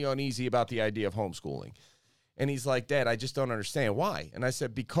really, really uneasy about the idea of homeschooling. And he's like, Dad, I just don't understand why. And I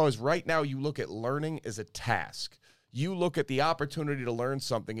said, because right now you look at learning as a task. You look at the opportunity to learn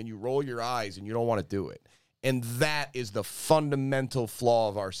something and you roll your eyes and you don't want to do it. And that is the fundamental flaw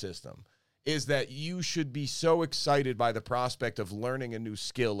of our system. Is that you should be so excited by the prospect of learning a new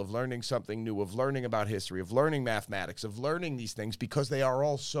skill, of learning something new, of learning about history, of learning mathematics, of learning these things, because they are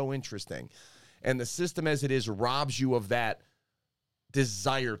all so interesting. And the system as it is robs you of that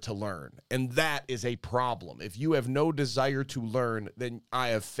desire to learn. And that is a problem. If you have no desire to learn, then I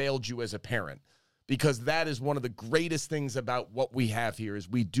have failed you as a parent. Because that is one of the greatest things about what we have here is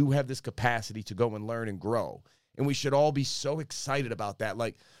we do have this capacity to go and learn and grow. And we should all be so excited about that.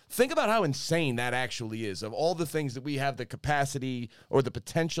 Like, think about how insane that actually is, of all the things that we have the capacity or the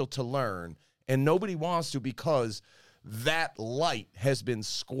potential to learn, and nobody wants to because that light has been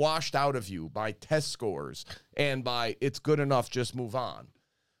squashed out of you by test scores and by it's good enough, just move on.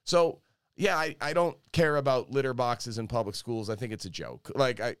 So, yeah, I don't care about litter boxes in public schools. I think it's a joke.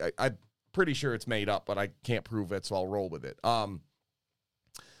 Like, I'm pretty sure it's made up, but I can't prove it, so I'll roll with it. No,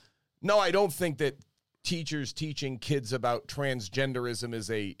 I don't think that teachers teaching kids about transgenderism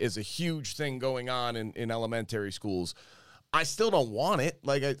is a huge thing going on in elementary schools. I still don't want it.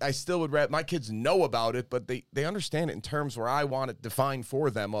 Like, I still would rather my kids know about it, but they understand it in terms where I want it defined for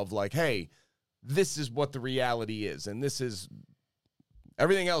them of like, hey, this is what the reality is. And this is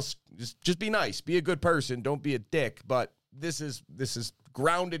everything else. Just be nice, be a good person. Don't be a dick. But this is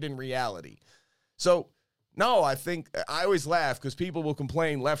grounded in reality. So, no, I think I always laugh because people will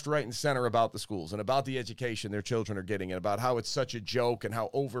complain left, right, and center about the schools and about the education their children are getting and about how it's such a joke and how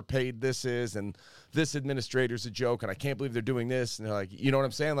overpaid this is and this administrator's a joke and I can't believe they're doing this. And they're like, you know what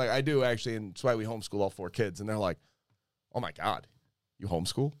I'm saying? Like, I do actually, and that's why we homeschool all 4 kids. And they're like, oh, my God, you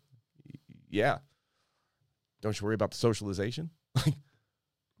homeschool? Yeah. Don't you worry about the socialization? Like,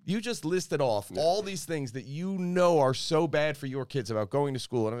 you just listed off all these things that you know are so bad for your kids about going to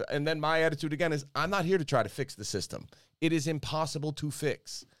school. And then my attitude, again, is I'm not here to try to fix the system. It is impossible to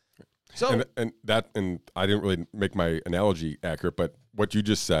fix. So, and I didn't really make my analogy accurate, but what you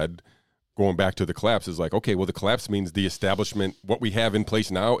just said, going back to the collapse, is like, okay, well, the collapse means the establishment, what we have in place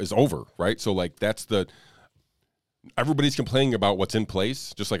now is over, right? So, like, everybody's complaining about what's in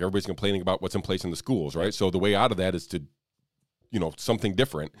place, just like everybody's complaining about what's in place in the schools, right? So the way out of that is to something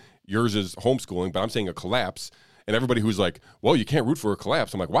different. Yours is homeschooling, but I'm saying a collapse. And everybody who's like, well, you can't root for a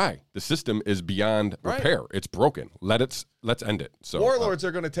collapse. I'm like, why? The system is beyond repair. It's broken. Let's end it. So warlords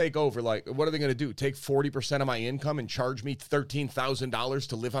are going to take over. Like, what are they going to do? Take 40% of my income and charge me $13,000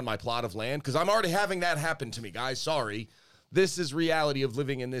 to live on my plot of land? Because I'm already having that happen to me, guys. Sorry. This is reality of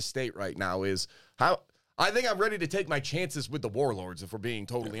living in this state right now is how I think I'm ready to take my chances with the warlords, if we're being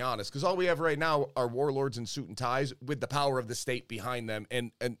totally honest, because all we have right now are warlords in suit and ties with the power of the state behind them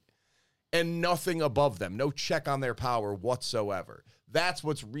and nothing above them, no check on their power whatsoever. That's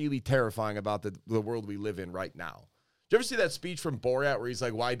what's really terrifying about the world we live in right now. Did you ever see that speech from Borat where he's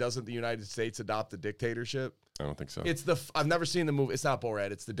like, why doesn't the United States adopt a dictatorship? I don't think so. I've never seen the movie. It's not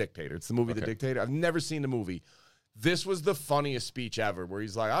Borat. It's The Dictator. It's the movie The Dictator. I've never seen the movie. This was the funniest speech ever where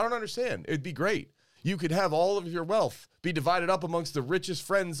he's like, I don't understand. It'd be great. You could have all of your wealth be divided up amongst the richest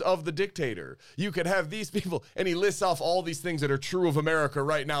friends of the dictator. You could have these people, and he lists off all these things that are true of America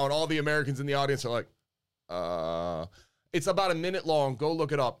right now, and all the Americans in the audience are like, it's about a minute long. Go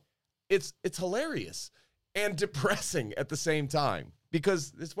look it up. It's hilarious and depressing at the same time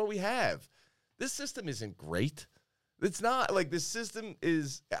because it's what we have. this system isn't great. It's not like this system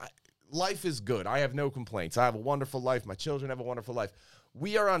is, life is good. I have no complaints. I have a wonderful life. My children have a wonderful life.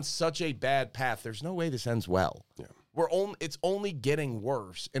 We are on such a bad path. There's no way this ends well. Yeah. It's only getting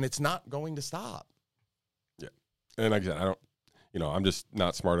worse, and it's not going to stop. Yeah. And like I said, I'm just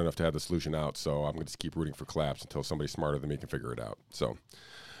not smart enough to have the solution out, so I'm going to just keep rooting for collapse until somebody smarter than me can figure it out. So,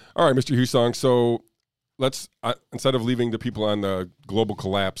 all right, Mr. Husong, so let's, instead of leaving the people on the global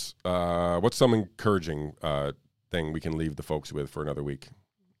collapse, what's some encouraging thing we can leave the folks with for another week?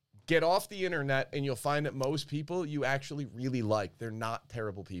 Get off the internet, and you'll find that most people you actually really like. They're not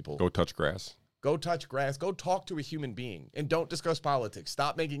terrible people. Go touch grass. Go touch grass. Go talk to a human being, and don't discuss politics.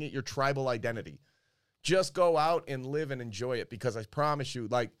 Stop making it your tribal identity. Just go out and live and enjoy it, because I promise you,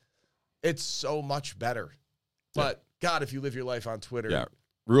 like, it's so much better. But, God, if you live your life on Twitter. Yeah,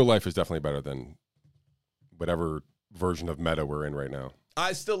 real life is definitely better than whatever version of meta we're in right now.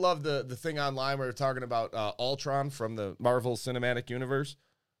 I still love the thing online where they're talking about Ultron from the Marvel Cinematic Universe,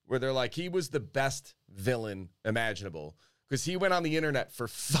 where they're like, he was the best villain imaginable because he went on the internet for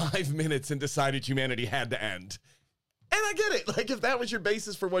 5 minutes and decided humanity had to end. And I get it. Like, if that was your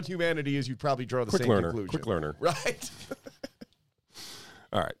basis for what humanity is, you'd probably draw the same conclusion. Quick learner. Right?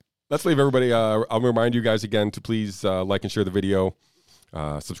 All right. Let's leave everybody. I'll remind you guys again to please like and share the video.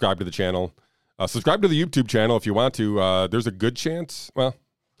 Subscribe to the channel. Subscribe to the YouTube channel if you want to. There's a good chance. Well,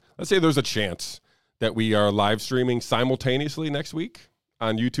 let's say there's a chance that we are live streaming simultaneously next week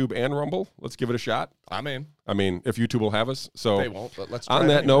on YouTube and Rumble. Let's give it a shot. I'm in. I mean, if YouTube will have us. So They won't, but let's try on it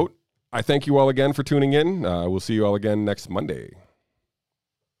that anyway. note, I thank you all again for tuning in. We'll see you all again next Monday.